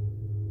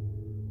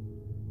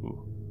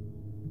 Ooh.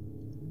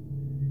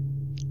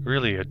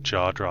 Really a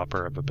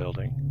jaw-dropper of a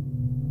building.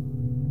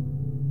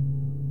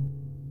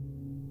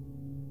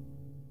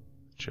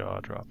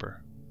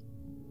 Jaw-dropper.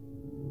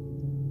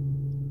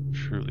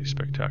 Truly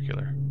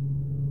spectacular.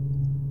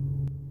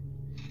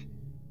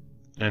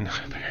 And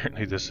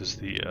apparently this is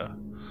the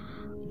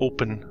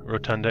open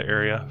rotunda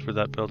area for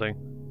that building.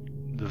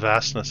 The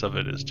vastness of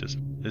it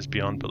is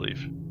beyond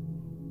belief.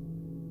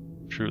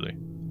 Truly.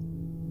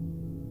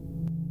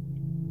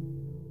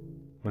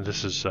 And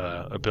this is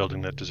a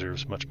building that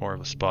deserves much more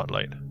of a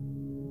spotlight.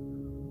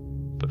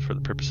 But for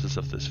the purposes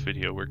of this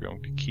video, we're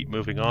going to keep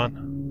moving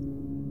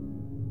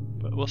on.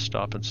 But we'll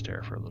stop and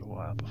stare for a little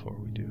while before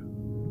we do.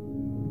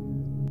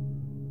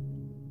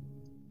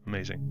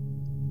 Amazing.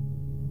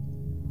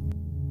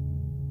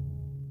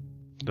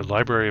 The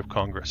Library of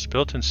Congress,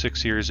 built in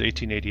 6 years,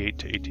 1888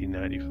 to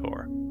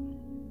 1894.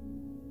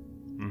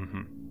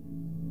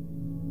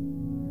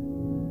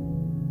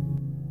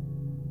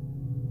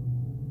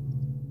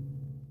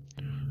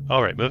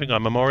 Alright, moving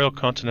on. Memorial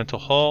Continental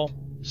Hall,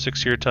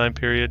 6-year time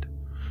period.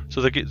 So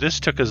this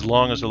took as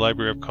long as the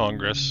Library of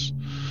Congress,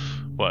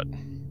 what,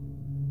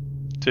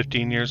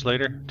 15 years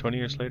later, 20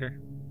 years later?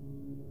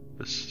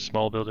 This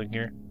small building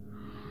here.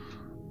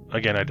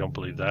 Again, I don't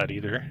believe that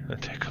either.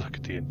 Let's take a look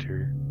at the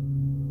interior.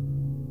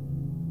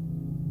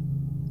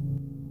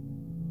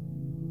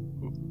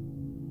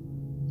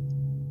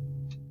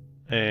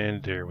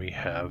 And there we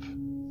have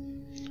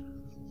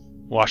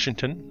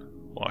Washington.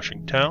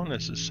 Washington.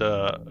 This is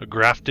a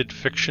grafted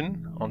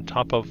fiction on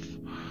top of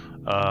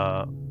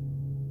a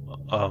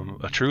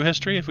true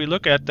history. If we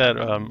look at that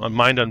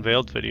Mind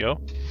Unveiled video,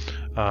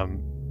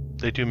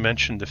 they do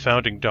mention the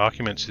founding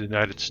documents of the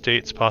United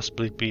States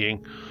possibly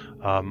being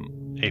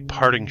a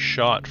parting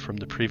shot from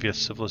the previous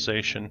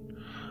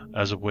civilization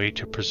as a way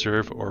to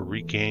preserve or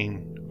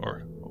regain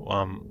or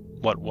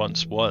what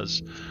once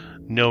was,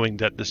 knowing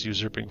that this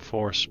usurping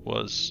force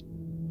was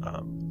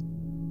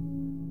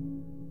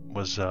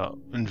was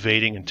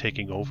invading and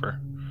taking over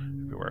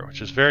everywhere,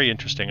 which is very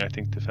interesting. I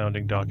think the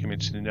founding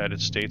documents in the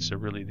United States are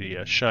really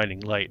the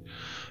shining light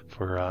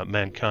for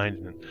mankind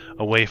and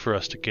a way for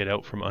us to get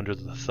out from under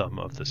the thumb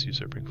of this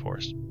usurping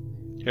force.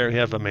 Here we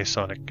have a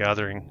Masonic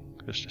gathering,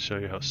 just to show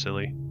you how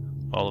silly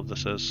all of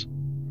this is.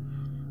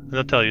 And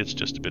I'll tell you, it's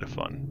just a bit of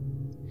fun.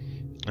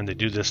 And they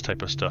do this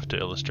type of stuff to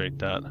illustrate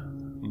that,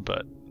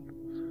 but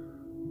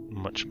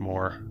much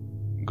more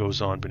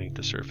goes on beneath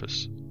the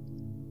surface,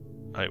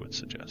 I would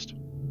suggest.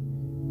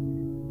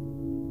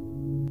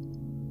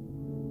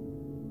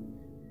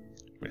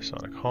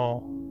 Masonic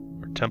Hall,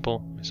 or Temple,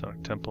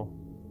 Masonic Temple.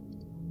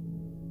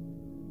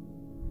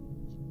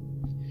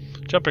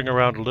 Jumping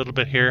around a little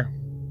bit here,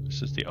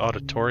 this is the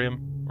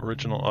auditorium,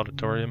 original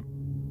auditorium.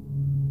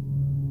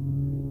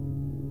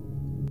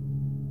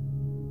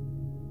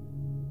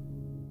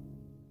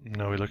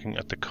 Now we're looking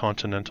at the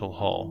Continental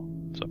Hall.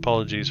 So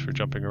apologies for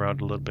jumping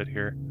around a little bit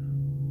here.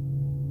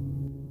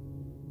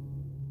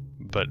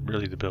 But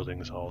really the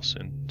buildings all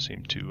seem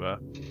to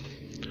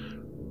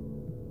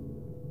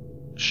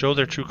show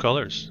their true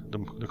colors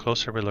the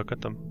closer we look at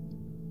them.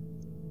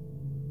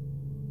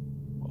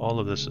 All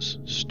of this is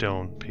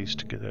stone pieced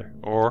together,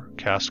 or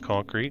cast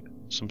concrete,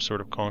 some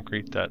sort of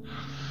concrete that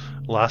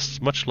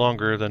lasts much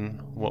longer than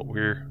what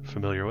we're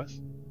familiar with.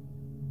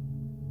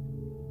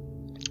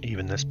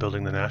 Even this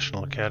building, the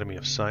National Academy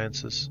of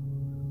Sciences.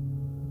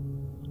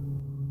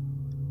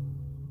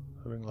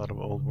 Having a lot of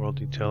old world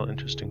detail,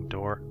 interesting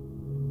door.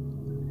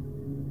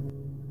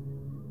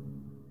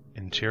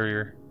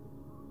 Interior,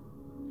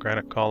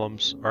 granite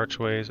columns,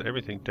 archways,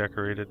 everything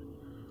decorated.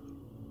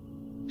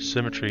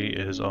 Symmetry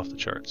is off the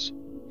charts.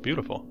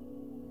 Beautiful.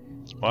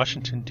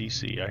 Washington,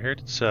 D.C. I heard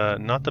it's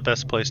not the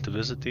best place to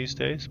visit these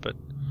days, but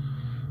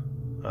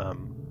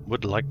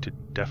would like to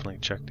definitely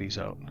check these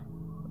out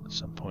at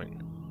some point.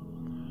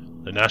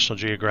 The National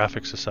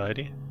Geographic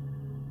Society,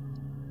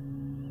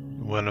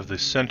 one of the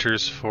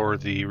centers for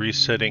the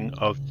resetting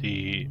of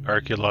the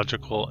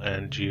archaeological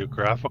and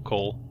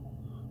geographical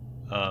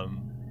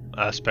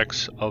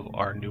aspects of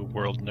our New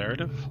World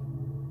narrative.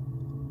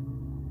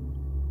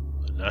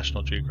 The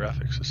National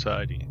Geographic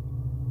Society.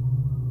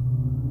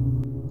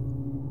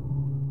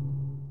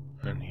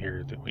 And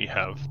here we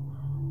have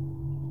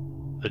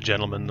the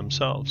gentlemen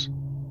themselves.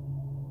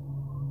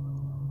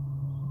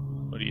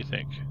 What do you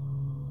think?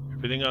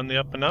 Everything on the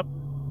up and up?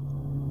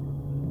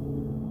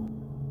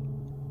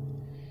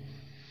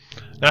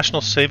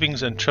 National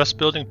Savings and Trust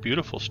Building,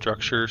 beautiful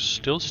structure,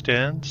 still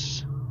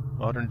stands.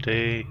 Modern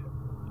day.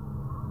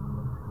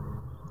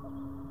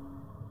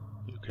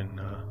 You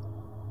can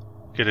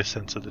get a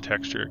sense of the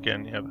texture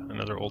again. You have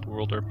another old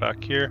worlder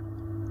back here.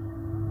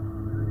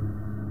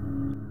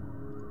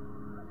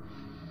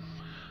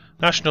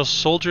 National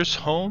Soldiers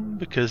Home,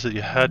 because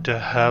you had to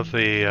have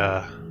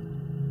a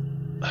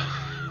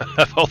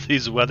have all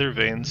these weather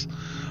vanes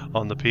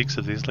on the peaks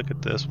of these. Look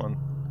at this one.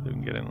 We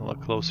can get in a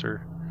little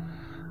closer.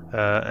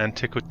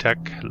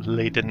 Antiquitech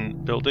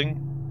Leiden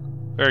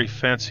building. Very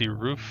fancy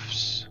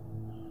roofs.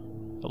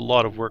 A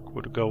lot of work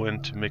would go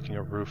into making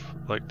a roof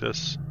like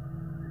this.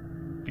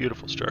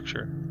 Beautiful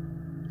structure.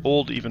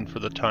 Old even for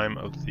the time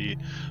of the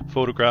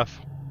photograph.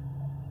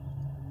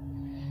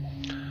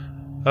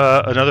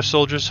 Another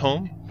soldier's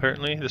home,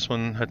 apparently. This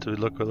one had to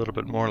look a little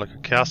bit more like a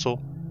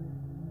castle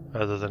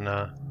rather than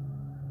a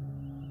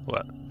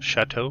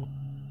chateau,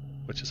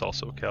 which is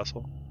also a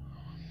castle.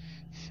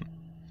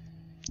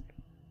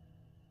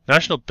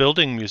 National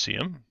Building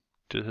Museum,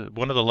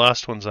 one of the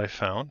last ones I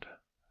found.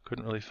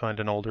 Couldn't really find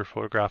an older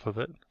photograph of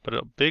it, but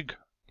a big,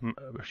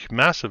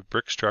 massive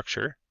brick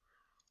structure.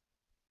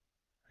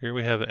 Here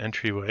we have an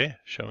entryway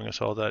showing us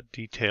all that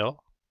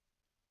detail,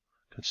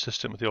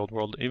 consistent with the old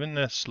world. Even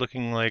this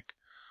looking like,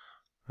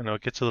 I know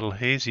it gets a little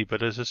hazy,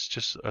 but is this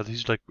just, are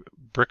these like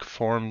brick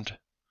formed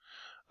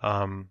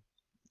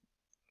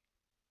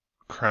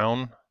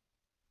crown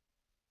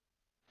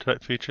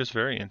type features?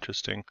 Very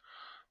interesting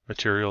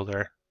material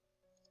there.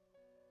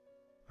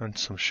 And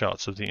some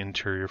shots of the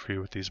interior for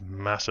you with these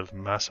massive,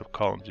 massive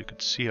columns. You can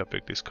see how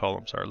big these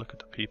columns are. Look at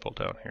the people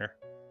down here.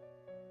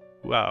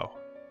 Wow.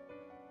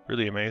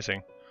 Really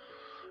amazing.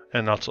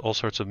 And lots, all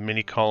sorts of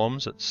mini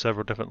columns at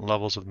several different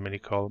levels of mini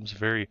columns.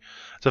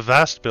 It's a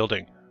vast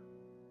building.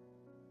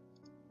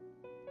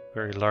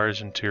 Very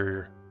large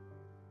interior.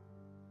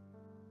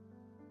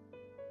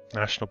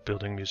 National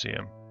Building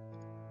Museum.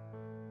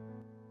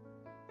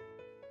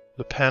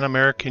 The Pan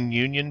American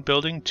Union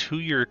building,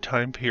 2-year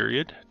time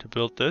period to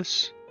build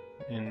this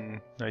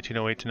in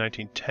 1908 to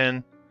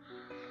 1910.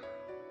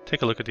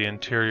 Take a look at the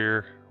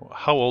interior.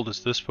 How old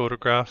is this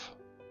photograph?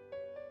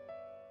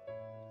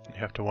 You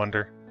have to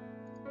wonder.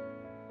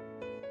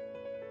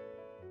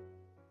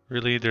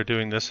 Really, they're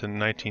doing this in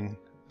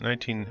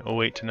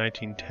 1908 to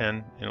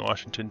 1910 in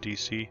Washington,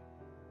 D.C.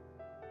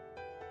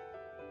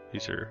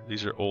 These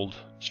are old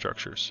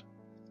structures,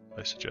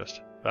 I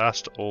suggest.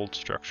 Vast old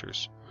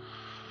structures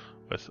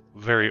with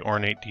very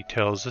ornate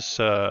details. This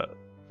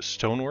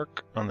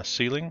stonework on the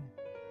ceiling,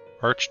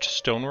 arched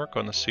stonework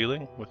on the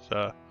ceiling with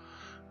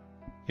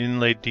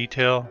inlaid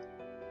detail.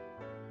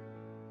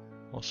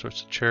 All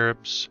sorts of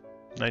cherubs.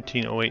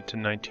 1908 to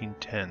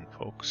 1910,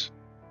 folks.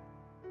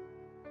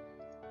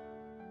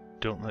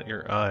 Don't let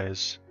your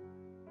eyes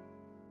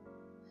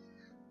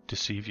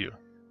deceive you.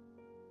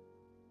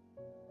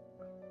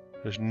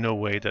 There's no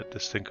way that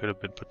this thing could have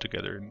been put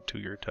together in a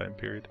 2-year time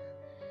period.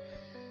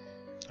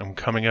 I'm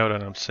coming out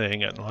and I'm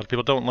saying it. A lot of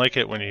people don't like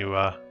it when you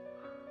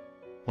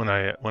when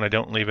I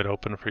don't leave it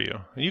open for you.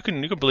 You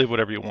can believe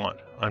whatever you want.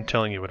 I'm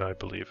telling you what I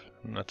believe,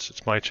 and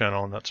it's my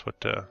channel, and that's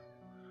what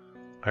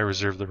I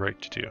reserve the right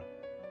to do.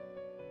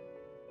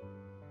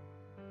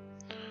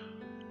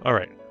 All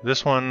right,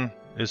 this one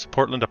is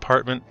Portland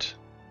apartment.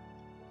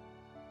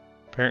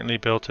 Apparently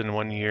built in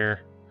 1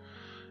 year.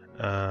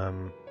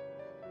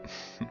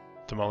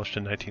 Demolished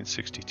in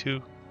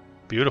 1962.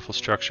 Beautiful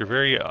structure,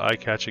 very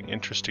eye-catching,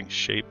 interesting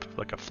shape,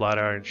 like a flat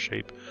iron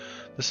shape.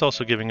 This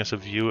also giving us a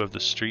view of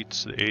the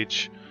streets, the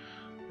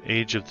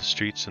age of the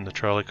streets and the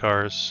trolley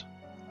cars.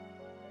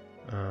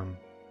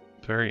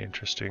 Very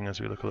interesting as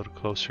we look a little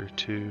closer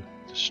to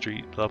the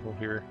street level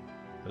here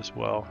as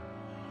well.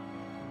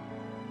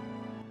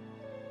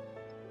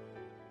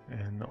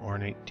 And the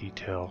ornate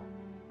detail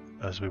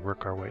as we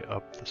work our way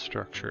up the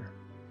structure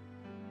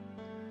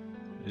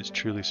is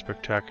truly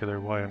spectacular.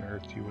 Why on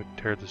earth you would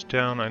tear this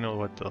down? I know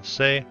what they'll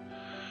say,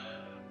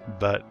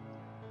 but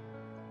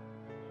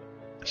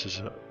this is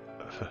a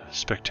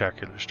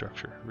spectacular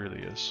structure. It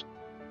really is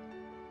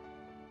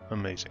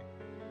amazing.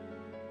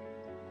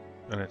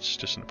 And it's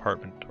just an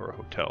apartment or a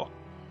hotel.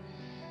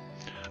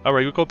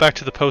 Alright, we go back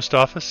to the post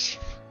office.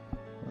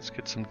 Let's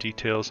get some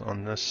details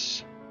on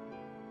this.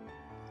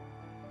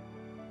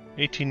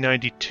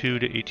 1892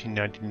 to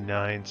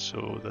 1899,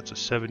 so that's a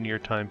 7-year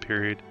time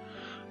period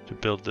to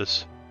build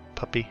this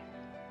puppy.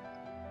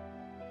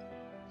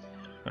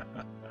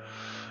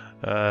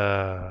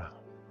 We're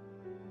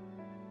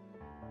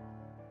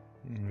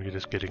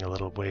just getting a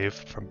little wave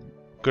from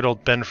good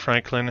old Ben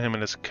Franklin, him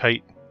and his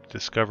kite,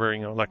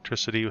 discovering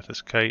electricity with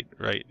his kite.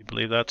 Right, you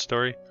believe that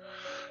story?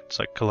 It's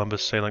like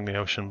Columbus sailing the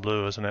ocean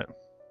blue, isn't it?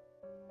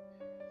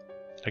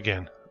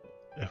 Again,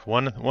 if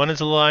one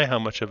is a lie, how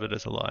much of it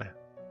is a lie?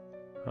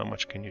 How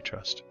much can you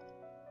trust?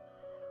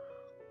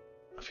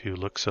 A few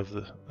looks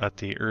at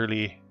the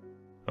early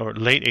or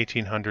late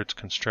 1800s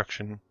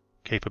construction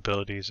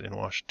capabilities in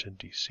Washington,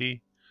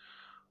 D.C.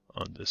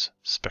 on this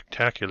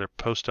spectacular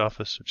post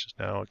office, which is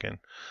now, again,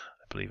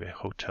 I believe, a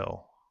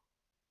hotel.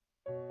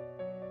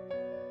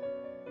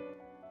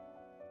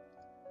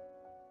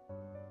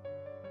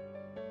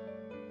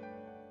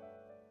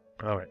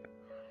 All right.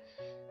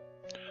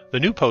 The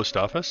new post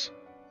office,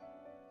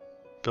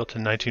 built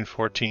in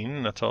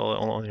 1914. That's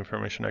all the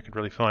information I could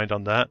really find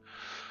on that.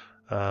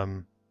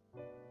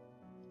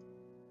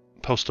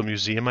 Postal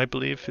Museum, I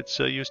believe it's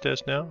used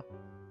as now.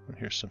 And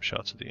here's some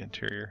shots of the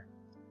interior.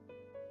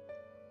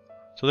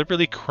 So they're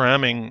really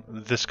cramming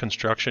this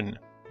construction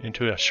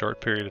into a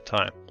short period of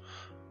time.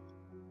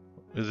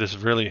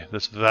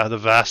 The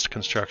vast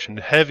construction,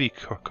 heavy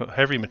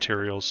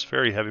materials,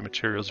 very heavy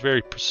materials,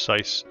 very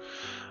precise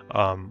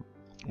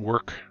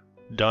work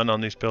done on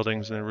these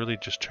buildings, and they're really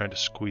just trying to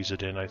squeeze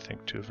it in, I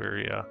think, to a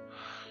very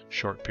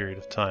short period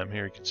of time.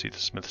 Here you can see the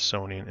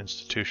Smithsonian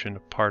Institution, a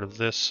part of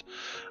this.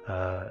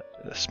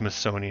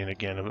 Smithsonian,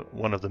 again,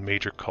 one of the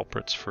major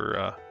culprits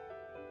for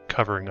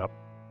covering up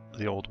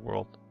the old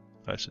world,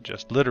 I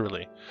suggest,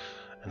 literally,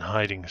 and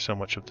hiding so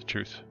much of the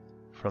truth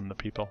from the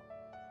people.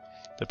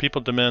 The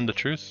people demand the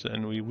truth,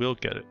 and we will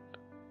get it.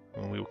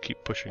 And we will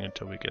keep pushing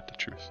until we get the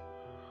truth.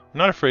 I'm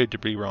not afraid to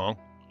be wrong.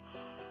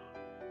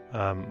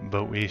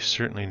 But we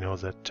certainly know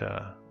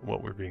that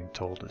what we're being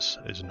told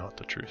is not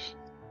the truth.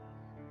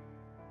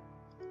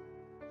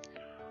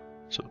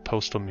 So the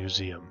Postal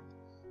Museum,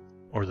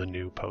 or the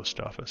new post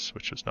office,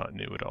 which is not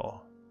new at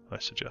all, I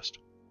suggest.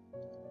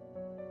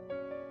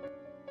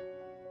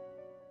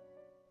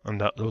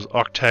 And those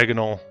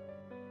octagonal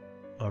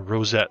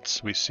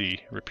rosettes we see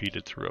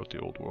repeated throughout the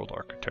old world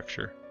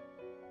architecture.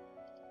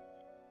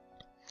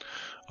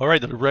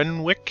 Alright, the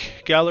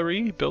Renwick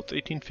Gallery, built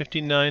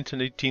 1859 to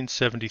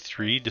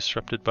 1873,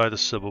 disrupted by the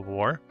Civil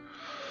War.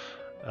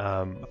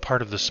 A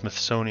part of the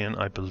Smithsonian,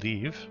 I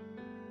believe.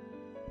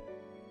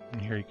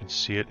 And here you can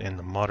see it in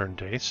the modern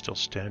day, still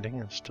standing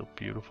and still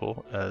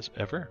beautiful as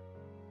ever.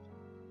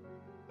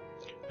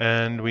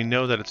 And we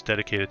know that it's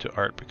dedicated to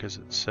art because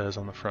it says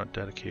on the front,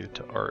 dedicated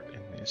to art, in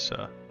these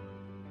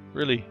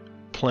really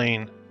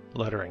plain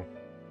lettering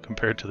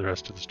compared to the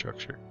rest of the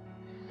structure.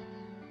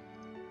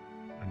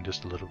 And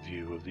just a little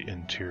view of the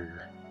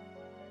interior.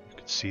 You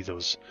can see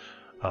those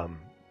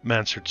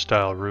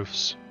mansard-style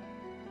roofs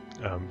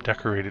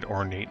decorated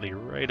ornately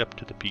right up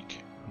to the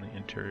peak on the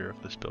interior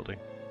of this building.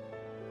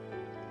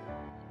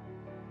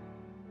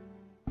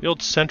 The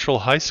old Central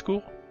High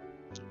School,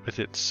 with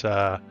its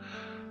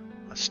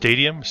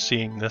stadium,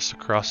 seeing this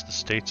across the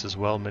states as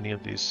well. Many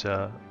of these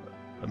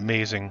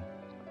amazingly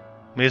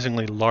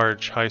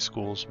large high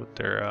schools with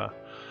their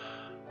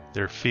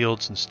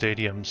fields and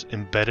stadiums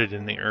embedded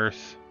in the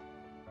earth.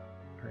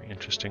 Very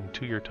interesting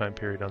 2-year time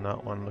period on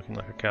that one, looking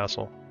like a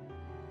castle.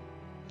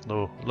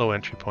 Low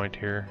entry point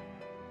here,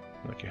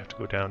 like you have to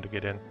go down to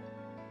get in.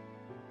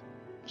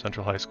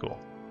 Central High School.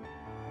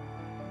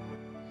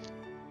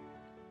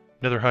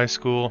 Another high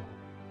school,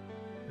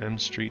 M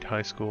Street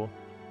High School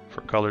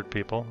for colored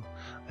people.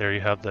 There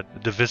you have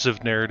that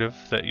divisive narrative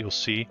that you'll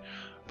see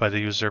by the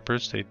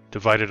usurpers. They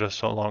divided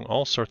us along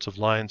all sorts of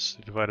lines.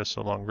 They divide us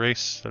along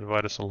race. They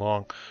divide us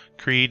along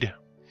creed.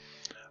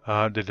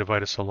 They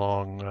divide us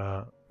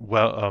along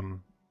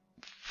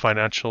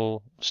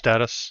financial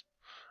status,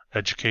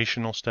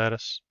 educational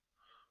status,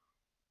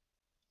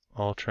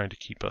 all trying to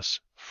keep us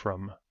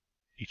from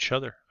each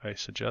other, I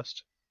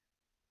suggest.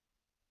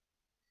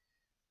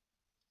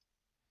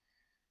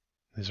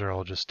 These are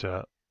all just,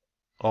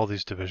 all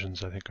these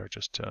divisions I think are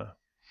just, are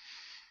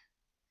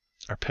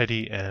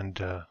petty and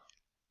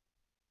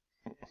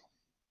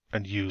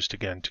used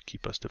again to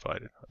keep us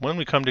divided. When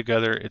we come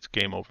together, it's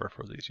game over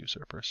for these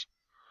usurpers.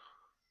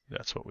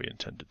 That's what we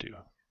intend to do.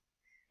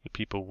 The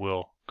people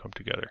will come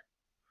together.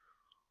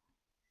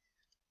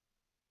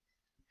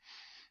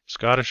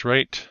 Scottish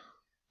Rite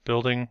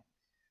building,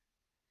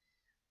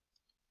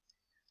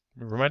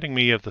 reminding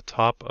me of the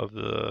top of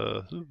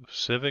the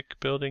Civic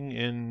building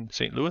in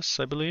St. Louis,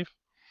 I believe.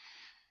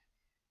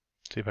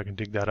 See if I can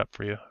dig that up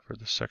for you for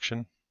this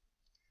section.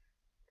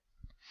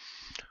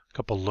 A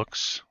couple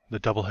looks. The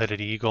double-headed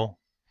eagle.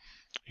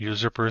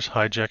 Usurpers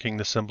hijacking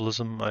the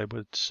symbolism, I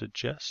would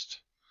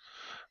suggest.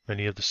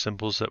 Many of the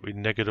symbols that we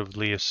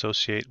negatively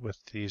associate with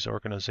these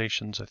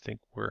organizations, I think,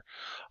 were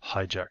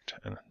hijacked,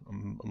 and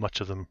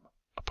much of them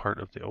a part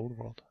of the old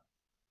world.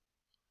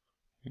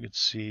 You can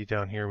see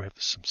down here we have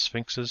some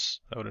sphinxes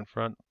out in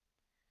front.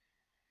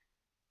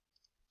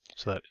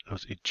 So that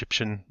those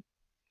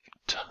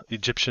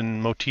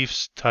Egyptian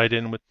motifs tied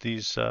in with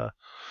these, the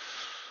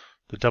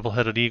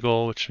double-headed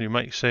eagle, which you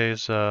might say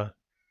is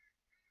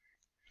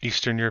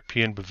Eastern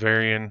European,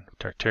 Bavarian,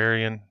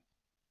 Tartarian.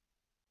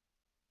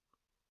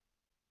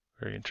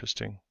 Very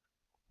interesting.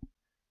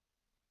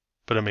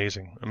 But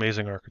amazing,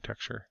 amazing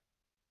architecture.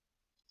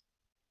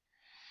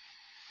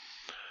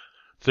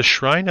 The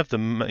Shrine of the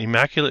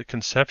Immaculate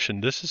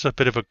Conception. This is a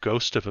bit of a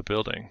ghost of a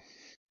building.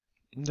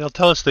 They'll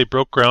tell us they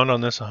broke ground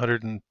on this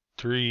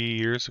 103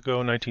 years ago,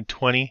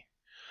 1920,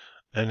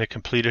 and they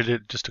completed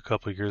it just a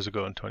couple of years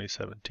ago in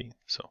 2017.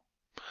 So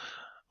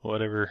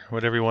whatever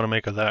you want to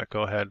make of that,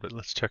 go ahead, but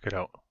let's check it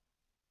out.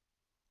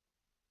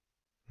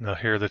 Now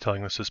here they're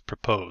telling us this is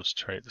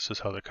proposed, right? This is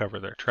how they cover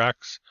their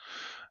tracks.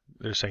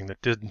 They're saying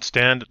that didn't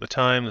stand at the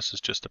time. This is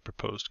just a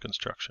proposed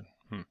construction.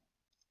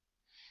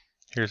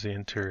 Here's the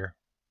interior.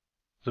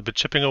 They've been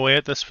chipping away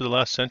at this for the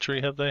last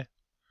century, have they?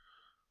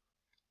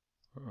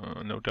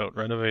 No doubt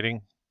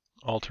renovating,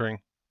 altering.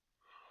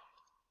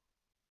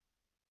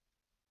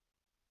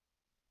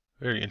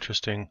 Very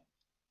interesting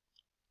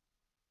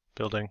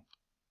building.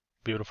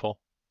 Beautiful.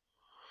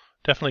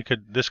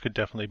 This could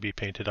definitely be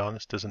painted on.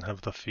 This doesn't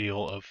have the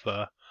feel of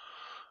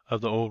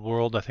the old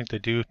world. I think they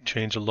do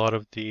change a lot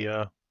of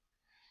the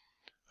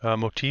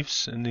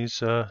motifs in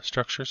these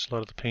structures, a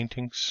lot of the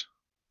paintings.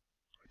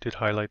 I did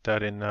highlight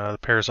that in the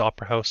Paris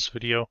Opera House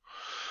video,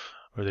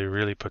 where they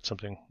really put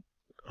something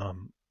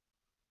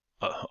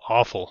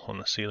awful on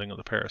the ceiling of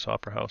the Paris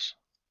Opera House.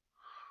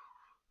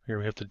 Here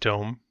we have the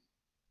dome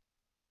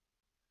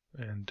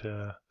and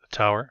the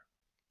tower,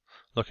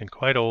 looking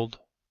quite old,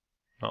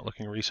 not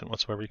looking recent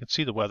whatsoever. You can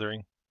see the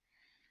weathering.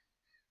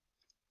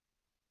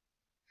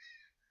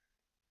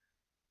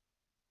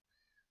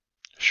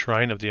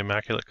 Shrine of the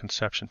Immaculate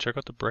Conception. Check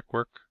out the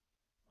brickwork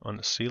on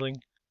the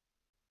ceiling.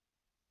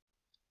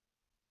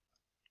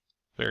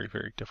 Very,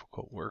 very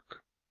difficult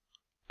work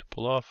to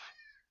pull off.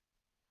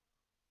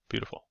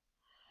 Beautiful.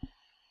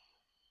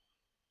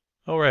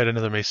 Alright,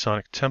 another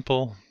Masonic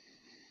temple.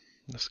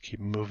 Let's keep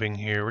moving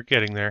here. We're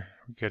getting there.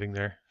 We're getting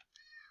there.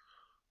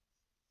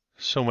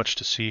 So much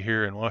to see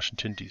here in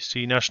Washington,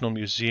 D.C. National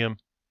Museum.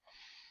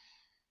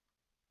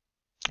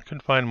 I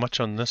couldn't find much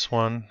on this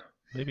one.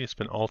 Maybe it's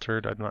been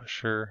altered. I'm not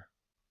sure.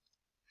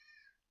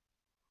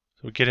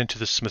 So we get into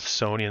the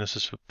Smithsonian. This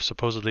is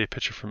supposedly a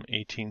picture from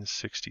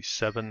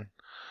 1867.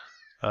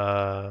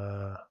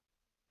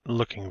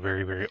 Looking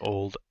very, very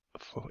old,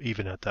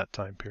 even at that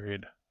time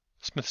period.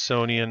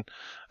 Smithsonian,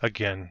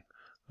 again,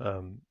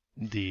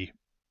 the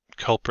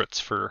culprits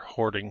for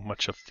hoarding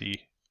much of the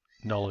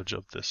knowledge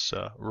of this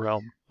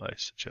realm, I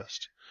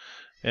suggest.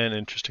 And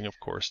interesting, of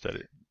course, that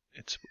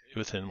it's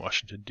within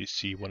Washington,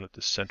 D.C., one of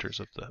the centers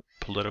of the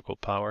political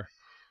power,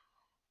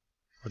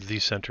 or the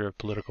center of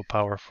political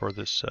power for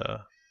this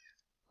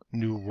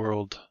New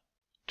World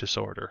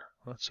disorder,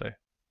 let's say.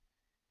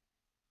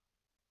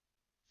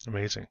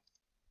 Amazing.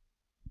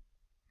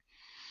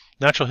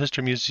 Natural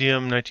History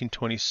Museum,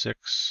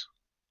 1926.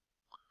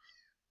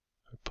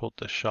 I pulled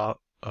the shot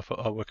off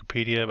of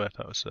Wikipedia, but I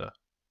thought it was a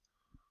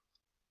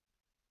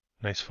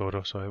nice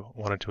photo, so I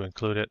wanted to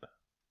include it.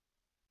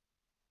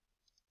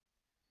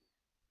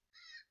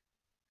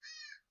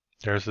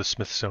 There's the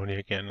Smithsonian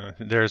again.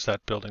 There's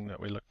that building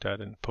that we looked at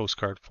in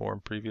postcard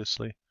form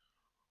previously.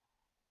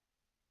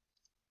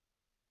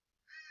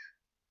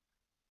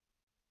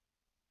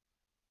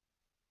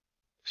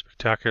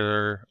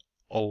 Spectacular,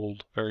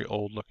 old, very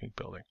old looking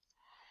building.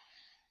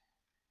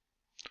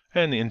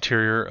 And the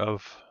interior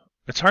of,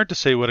 it's hard to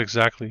say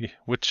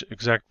which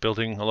exact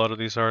building a lot of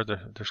these are.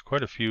 There's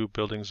quite a few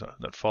buildings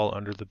that fall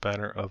under the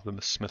banner of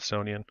the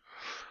Smithsonian.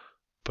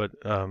 But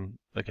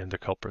again, the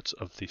culprits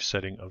of the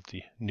setting of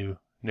the new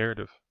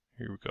narrative.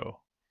 Here we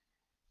go.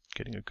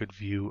 Getting a good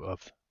view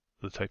of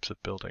the types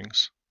of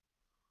buildings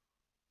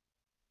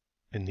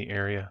in the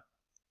area.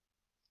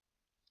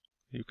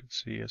 You can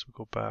see as we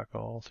go back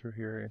all through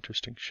here,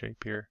 interesting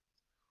shape here.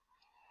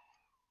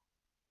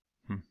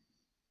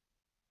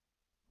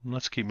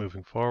 Let's keep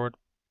moving forward.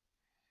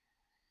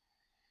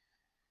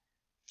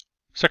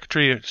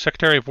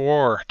 Secretary of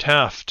War,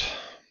 Taft.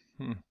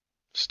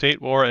 State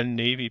War and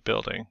Navy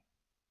Building.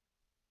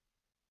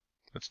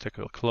 Let's take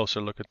a closer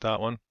look at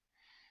that one.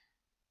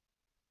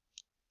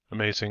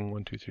 Amazing.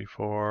 1, 2, 3,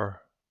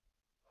 4.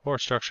 4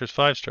 structures,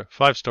 5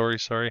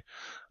 stories, sorry.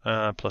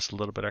 Plus a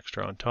little bit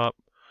extra on top.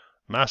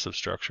 Massive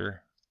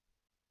structure.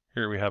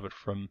 Here we have it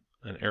from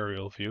an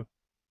aerial view.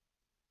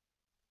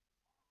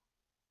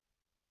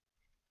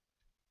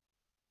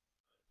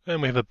 And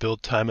we have a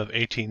build time of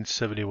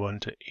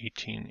 1871 to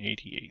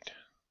 1888.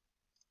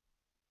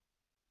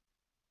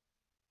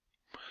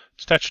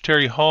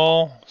 Statuary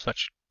Hall,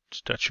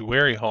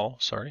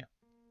 sorry.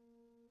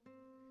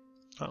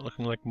 Not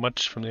looking like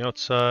much from the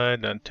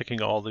outside and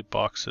ticking all the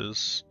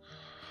boxes.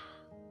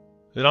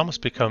 It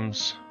almost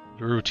becomes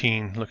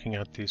routine looking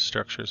at these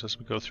structures as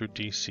we go through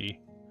DC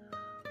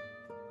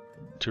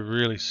to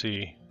really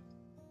see,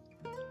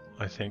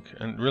 I think,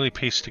 and really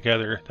piece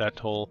together that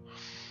whole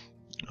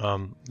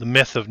the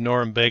myth of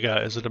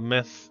Norumbega. Is it a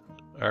myth,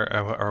 or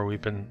are we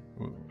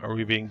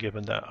being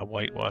given a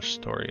whitewash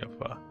story of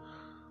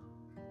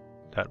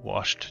that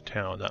washed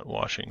town, that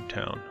washing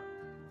town?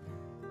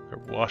 They're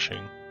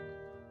washing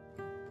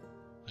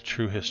the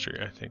true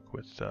history, I think,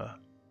 with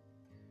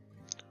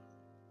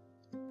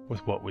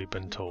what we've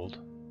been told.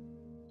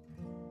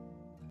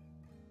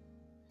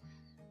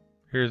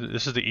 Here,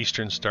 this is the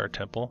Eastern Star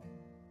Temple.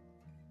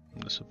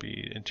 This will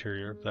be the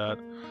interior of that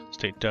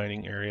state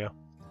dining area.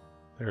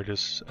 There it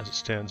is as it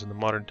stands in the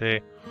modern day.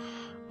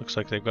 Looks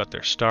like they've got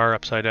their star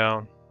upside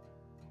down.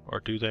 Or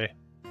do they?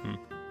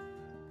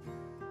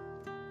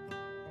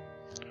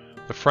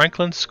 The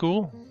Franklin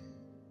School.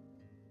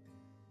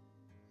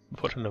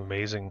 What an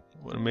amazing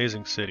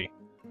city.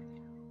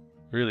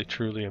 Really,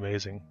 truly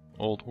amazing.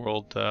 Old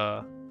world,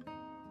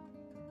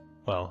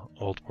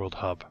 old world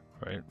hub,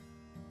 right?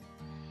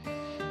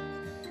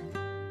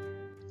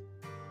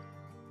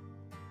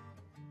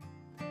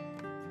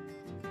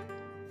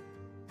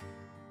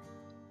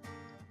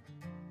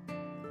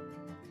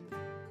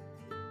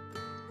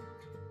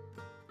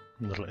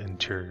 Little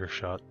interior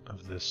shot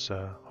of this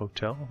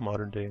hotel,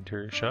 modern day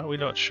interior shot. We're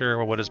not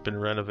sure what has been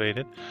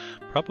renovated.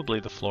 Probably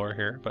the floor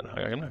here, but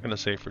I'm not going to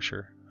say for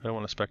sure. I don't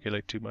want to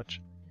speculate too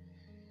much.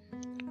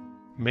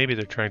 Maybe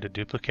they're trying to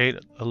duplicate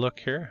a look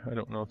here. I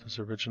don't know if it's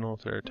original,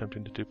 if they're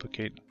attempting to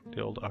duplicate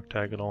the old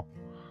octagonal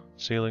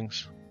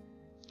ceilings.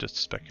 Just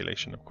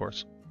speculation, of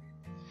course.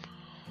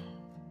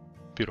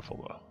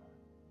 Beautiful though.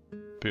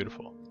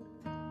 Beautiful.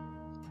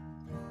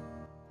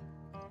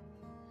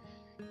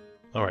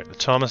 Alright, the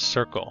Thomas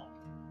Circle.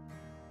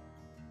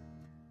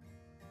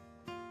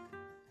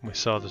 We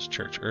saw this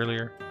church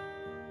earlier.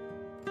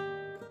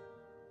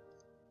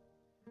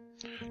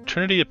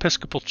 Trinity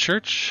Episcopal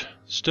Church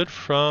stood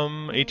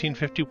from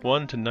 1851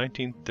 to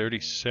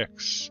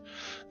 1936.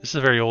 This is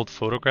a very old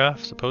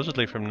photograph,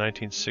 supposedly from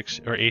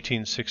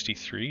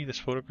 1863, this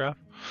photograph.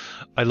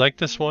 I like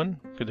this one,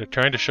 because they're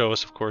trying to show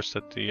us, of course,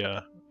 that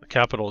the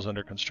Capitol is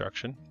under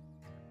construction.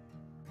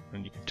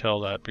 And you can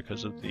tell that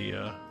because of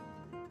the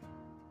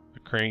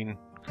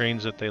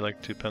cranes that they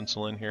like to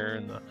pencil in here,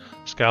 and the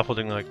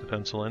scaffolding they like to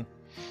pencil in.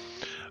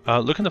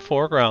 Look in the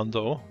foreground,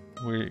 though.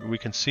 We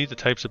can see the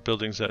types of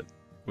buildings that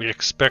we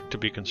expect to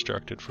be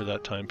constructed for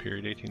that time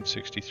period,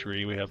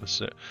 1863. We have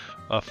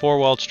a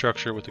four-walled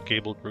structure with a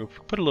gabled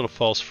roof. Put a little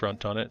false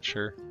front on it,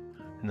 sure,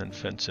 and then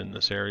fence in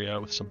this area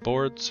with some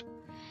boards.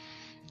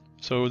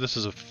 So this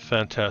is a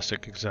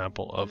fantastic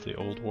example of the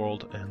old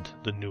world and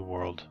the new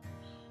world,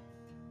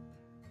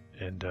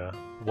 and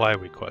why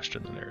we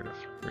question the narrative,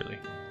 really.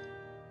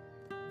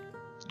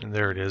 And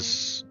there it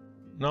is,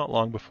 not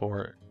long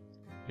before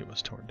it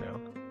was torn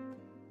down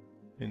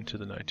into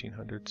the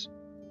 1900s.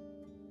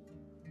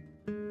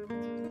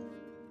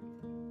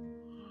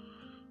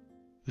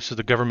 This is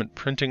the government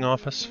printing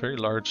office, very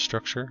large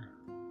structure.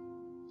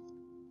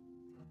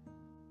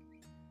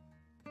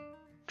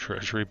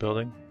 Treasury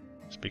building,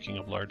 speaking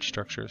of large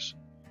structures.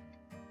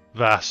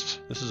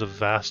 Vast, this is a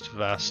vast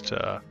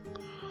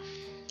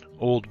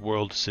old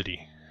world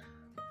city,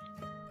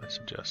 I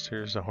suggest.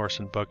 Here's a horse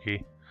and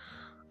buggy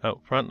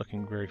out front,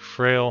 looking very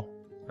frail,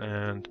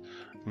 and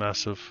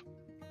massive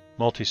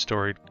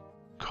multi-storied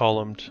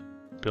columned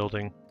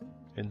building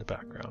in the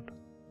background,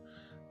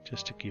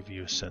 just to give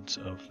you a sense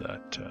of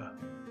that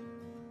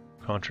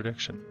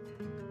contradiction.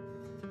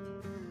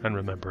 And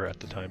remember, at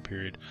the time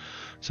period,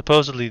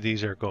 supposedly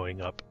these are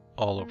going up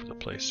all over the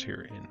place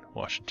here in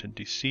Washington,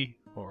 D.C.,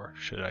 or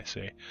should I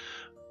say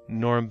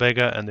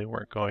Norumbega, and they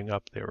weren't going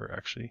up. They were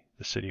actually,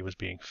 the city was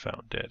being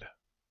founded.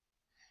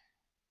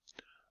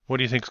 What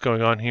do you think is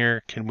going on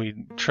here? Can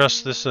we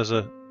trust this as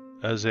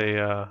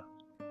a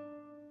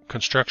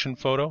construction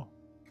photo?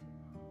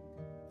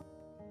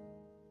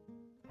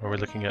 Are we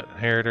looking at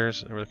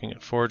inheritors? Are we looking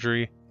at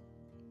forgery?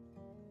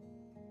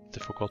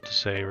 Difficult to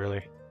say,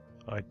 really.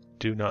 I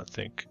do not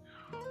think.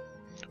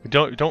 We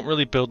don't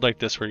really build like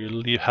this where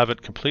you have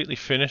it completely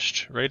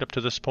finished right up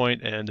to this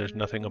point and there's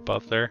nothing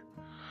above there.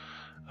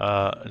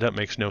 That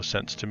makes no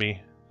sense to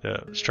me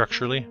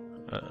structurally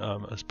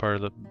as part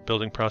of the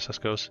building process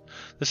goes.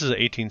 This is an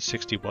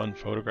 1861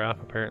 photograph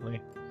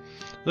apparently.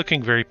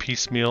 Looking very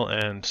piecemeal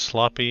and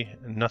sloppy,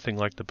 and nothing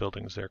like the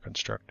buildings they're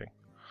constructing.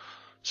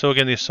 So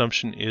again, the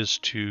assumption is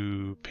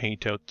to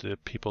paint out the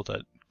people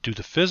that do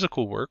the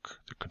physical work,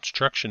 the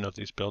construction of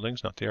these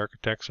buildings, not the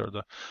architects or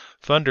the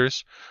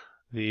funders.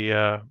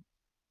 The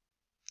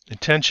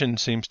intention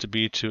seems to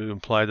be to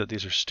imply that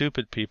these are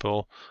stupid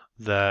people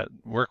that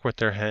work with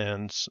their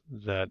hands,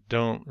 that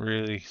don't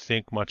really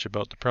think much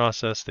about the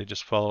process. They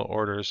just follow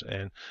orders,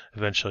 and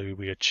eventually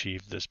we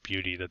achieve this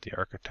beauty that the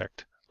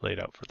architect laid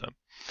out for them.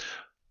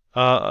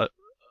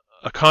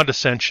 A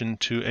condescension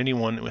to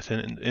anyone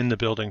in the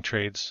building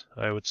trades,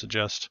 I would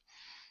suggest.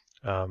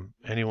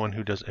 Anyone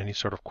who does any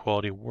sort of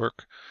quality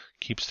work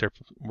keeps their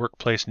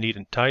workplace neat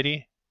and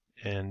tidy,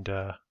 and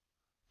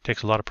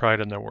takes a lot of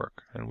pride in their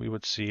work. And we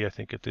would see, I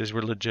think if these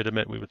were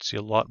legitimate, we would see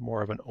a lot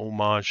more of an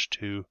homage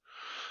to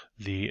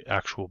the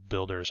actual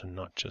builders and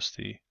not just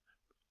the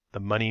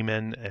money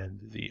men and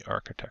the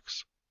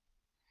architects.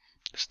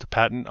 It's the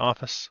patent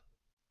office.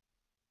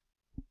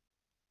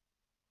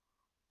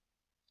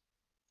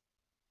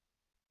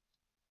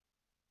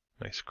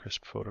 Nice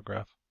crisp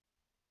photograph.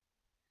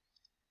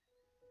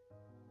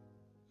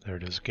 There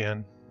it is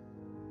again.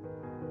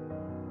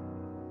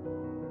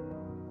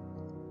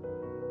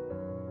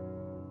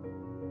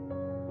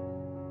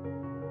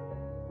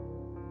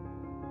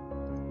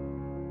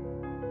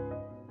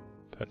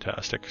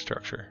 Fantastic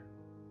structure.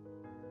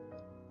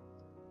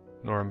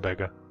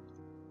 Norumbega.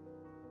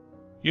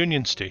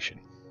 Union Station.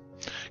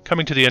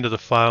 Coming to the end of the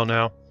file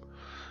now.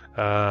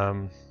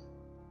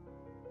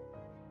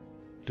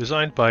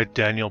 Designed by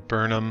Daniel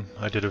Burnham.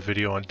 I did a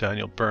video on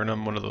Daniel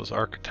Burnham, one of those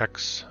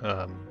architects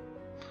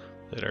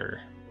that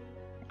are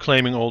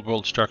claiming old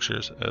world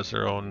structures as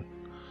their own.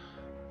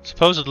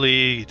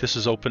 Supposedly this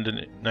is opened in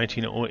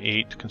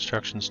 1908,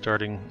 construction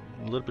starting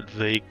a little bit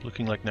vague,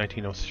 looking like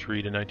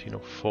 1903 to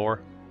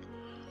 1904.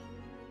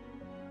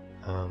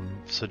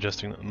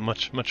 Suggesting a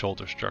much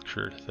older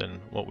structure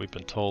than what we've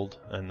been told,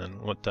 and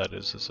then what that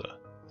is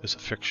a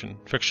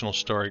fictional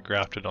story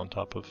grafted on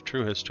top of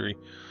true history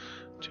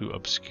to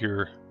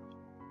obscure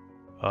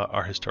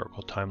our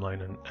historical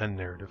timeline and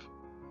narrative.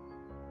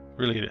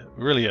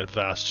 Really a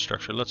vast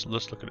structure. Let's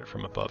look at it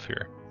from above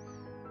here.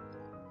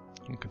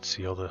 You can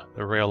see all the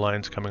rail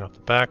lines coming off the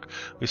back.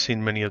 We've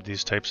seen many of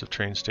these types of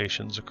train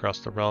stations across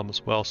the realm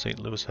as well. St.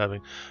 Louis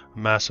having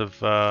massive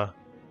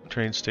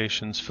train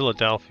stations.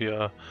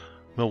 Philadelphia,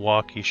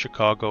 Milwaukee,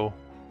 Chicago,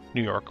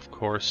 New York, of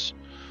course.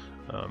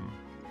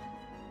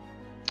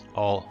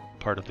 All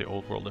part of the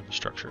old world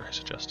infrastructure, I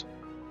suggest.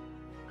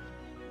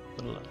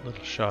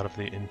 Little shot of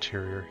the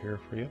interior here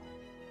for you.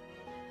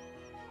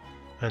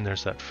 And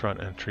there's that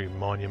front entry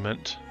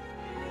monument.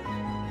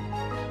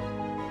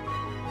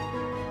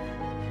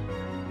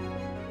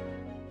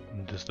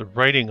 And there's the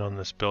writing on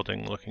this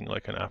building looking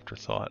like an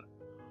afterthought.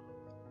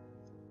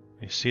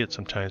 You see it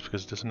sometimes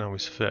because it doesn't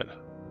always fit.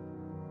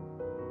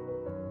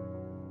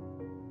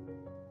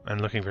 And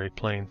looking very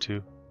plain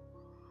too.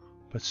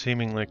 But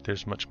seeming like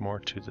there's much more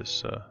to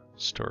this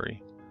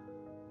story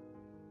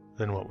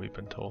than what we've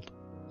been told.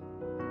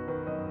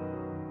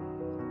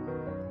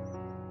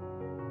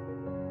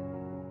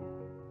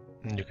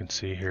 And you can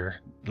see here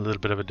a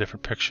little bit of a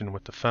different picture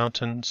with the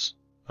fountains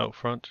out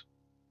front.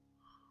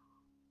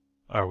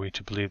 Are we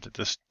to believe that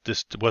this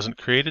wasn't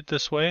created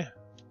this way?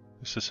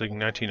 This is saying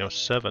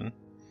 1907,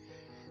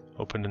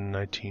 opened in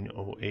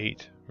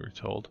 1908, we're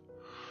told.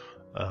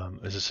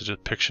 Is this a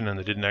depiction and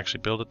they didn't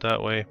actually build it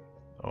that way?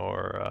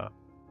 Or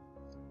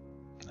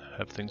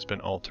have things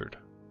been altered?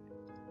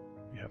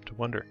 You have to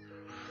wonder.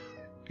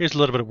 Here's a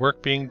little bit of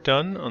work being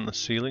done on the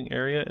ceiling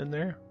area in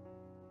there.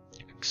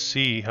 You can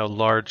see how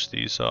large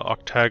these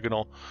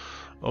octagonal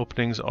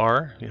openings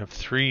are. You have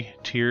 3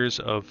 tiers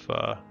of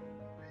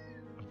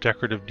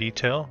decorative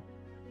detail,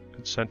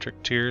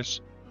 concentric tiers.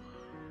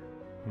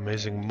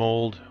 Amazing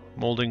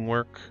molding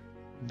work.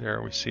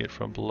 There we see it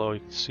from below. You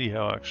can see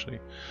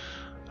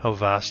how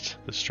vast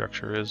the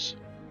structure is.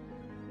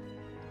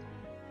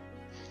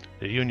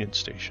 The Union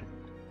Station,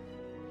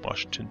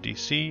 Washington,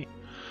 D.C.,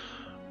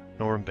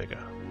 Norumbega.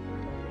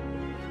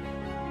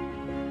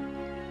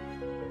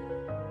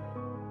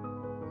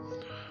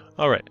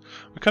 Alright,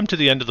 we come to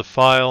the end of the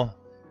file.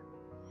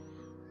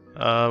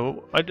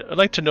 I'd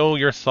like to know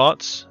your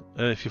thoughts.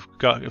 If you've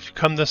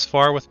come this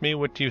far with me,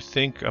 what do you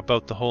think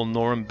about the whole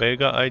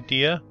Norumbega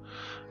idea?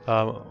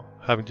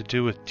 Having to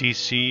do with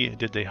DC,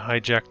 did they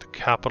hijack the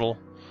capital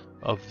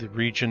of the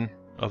region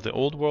of the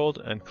old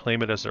world and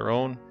claim it as their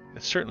own.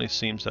 It certainly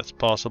seems that's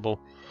possible.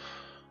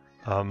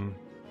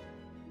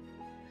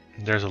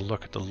 There's a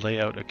look at the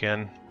layout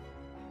again.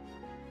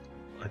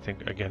 I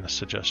think again is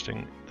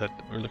suggesting that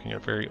we're looking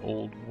at very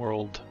old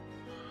world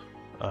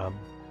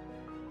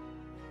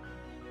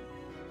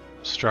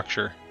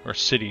structure, or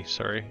city,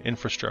 sorry,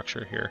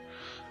 infrastructure here,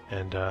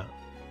 and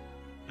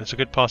it's a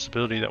good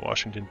possibility that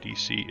Washington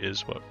D.C.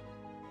 is what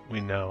we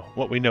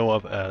know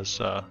of as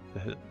the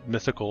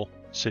mythical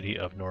city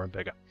of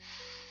Norumbega.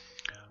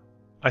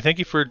 I thank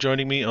you for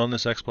joining me on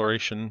this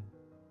exploration.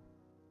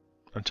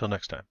 Until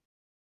next time.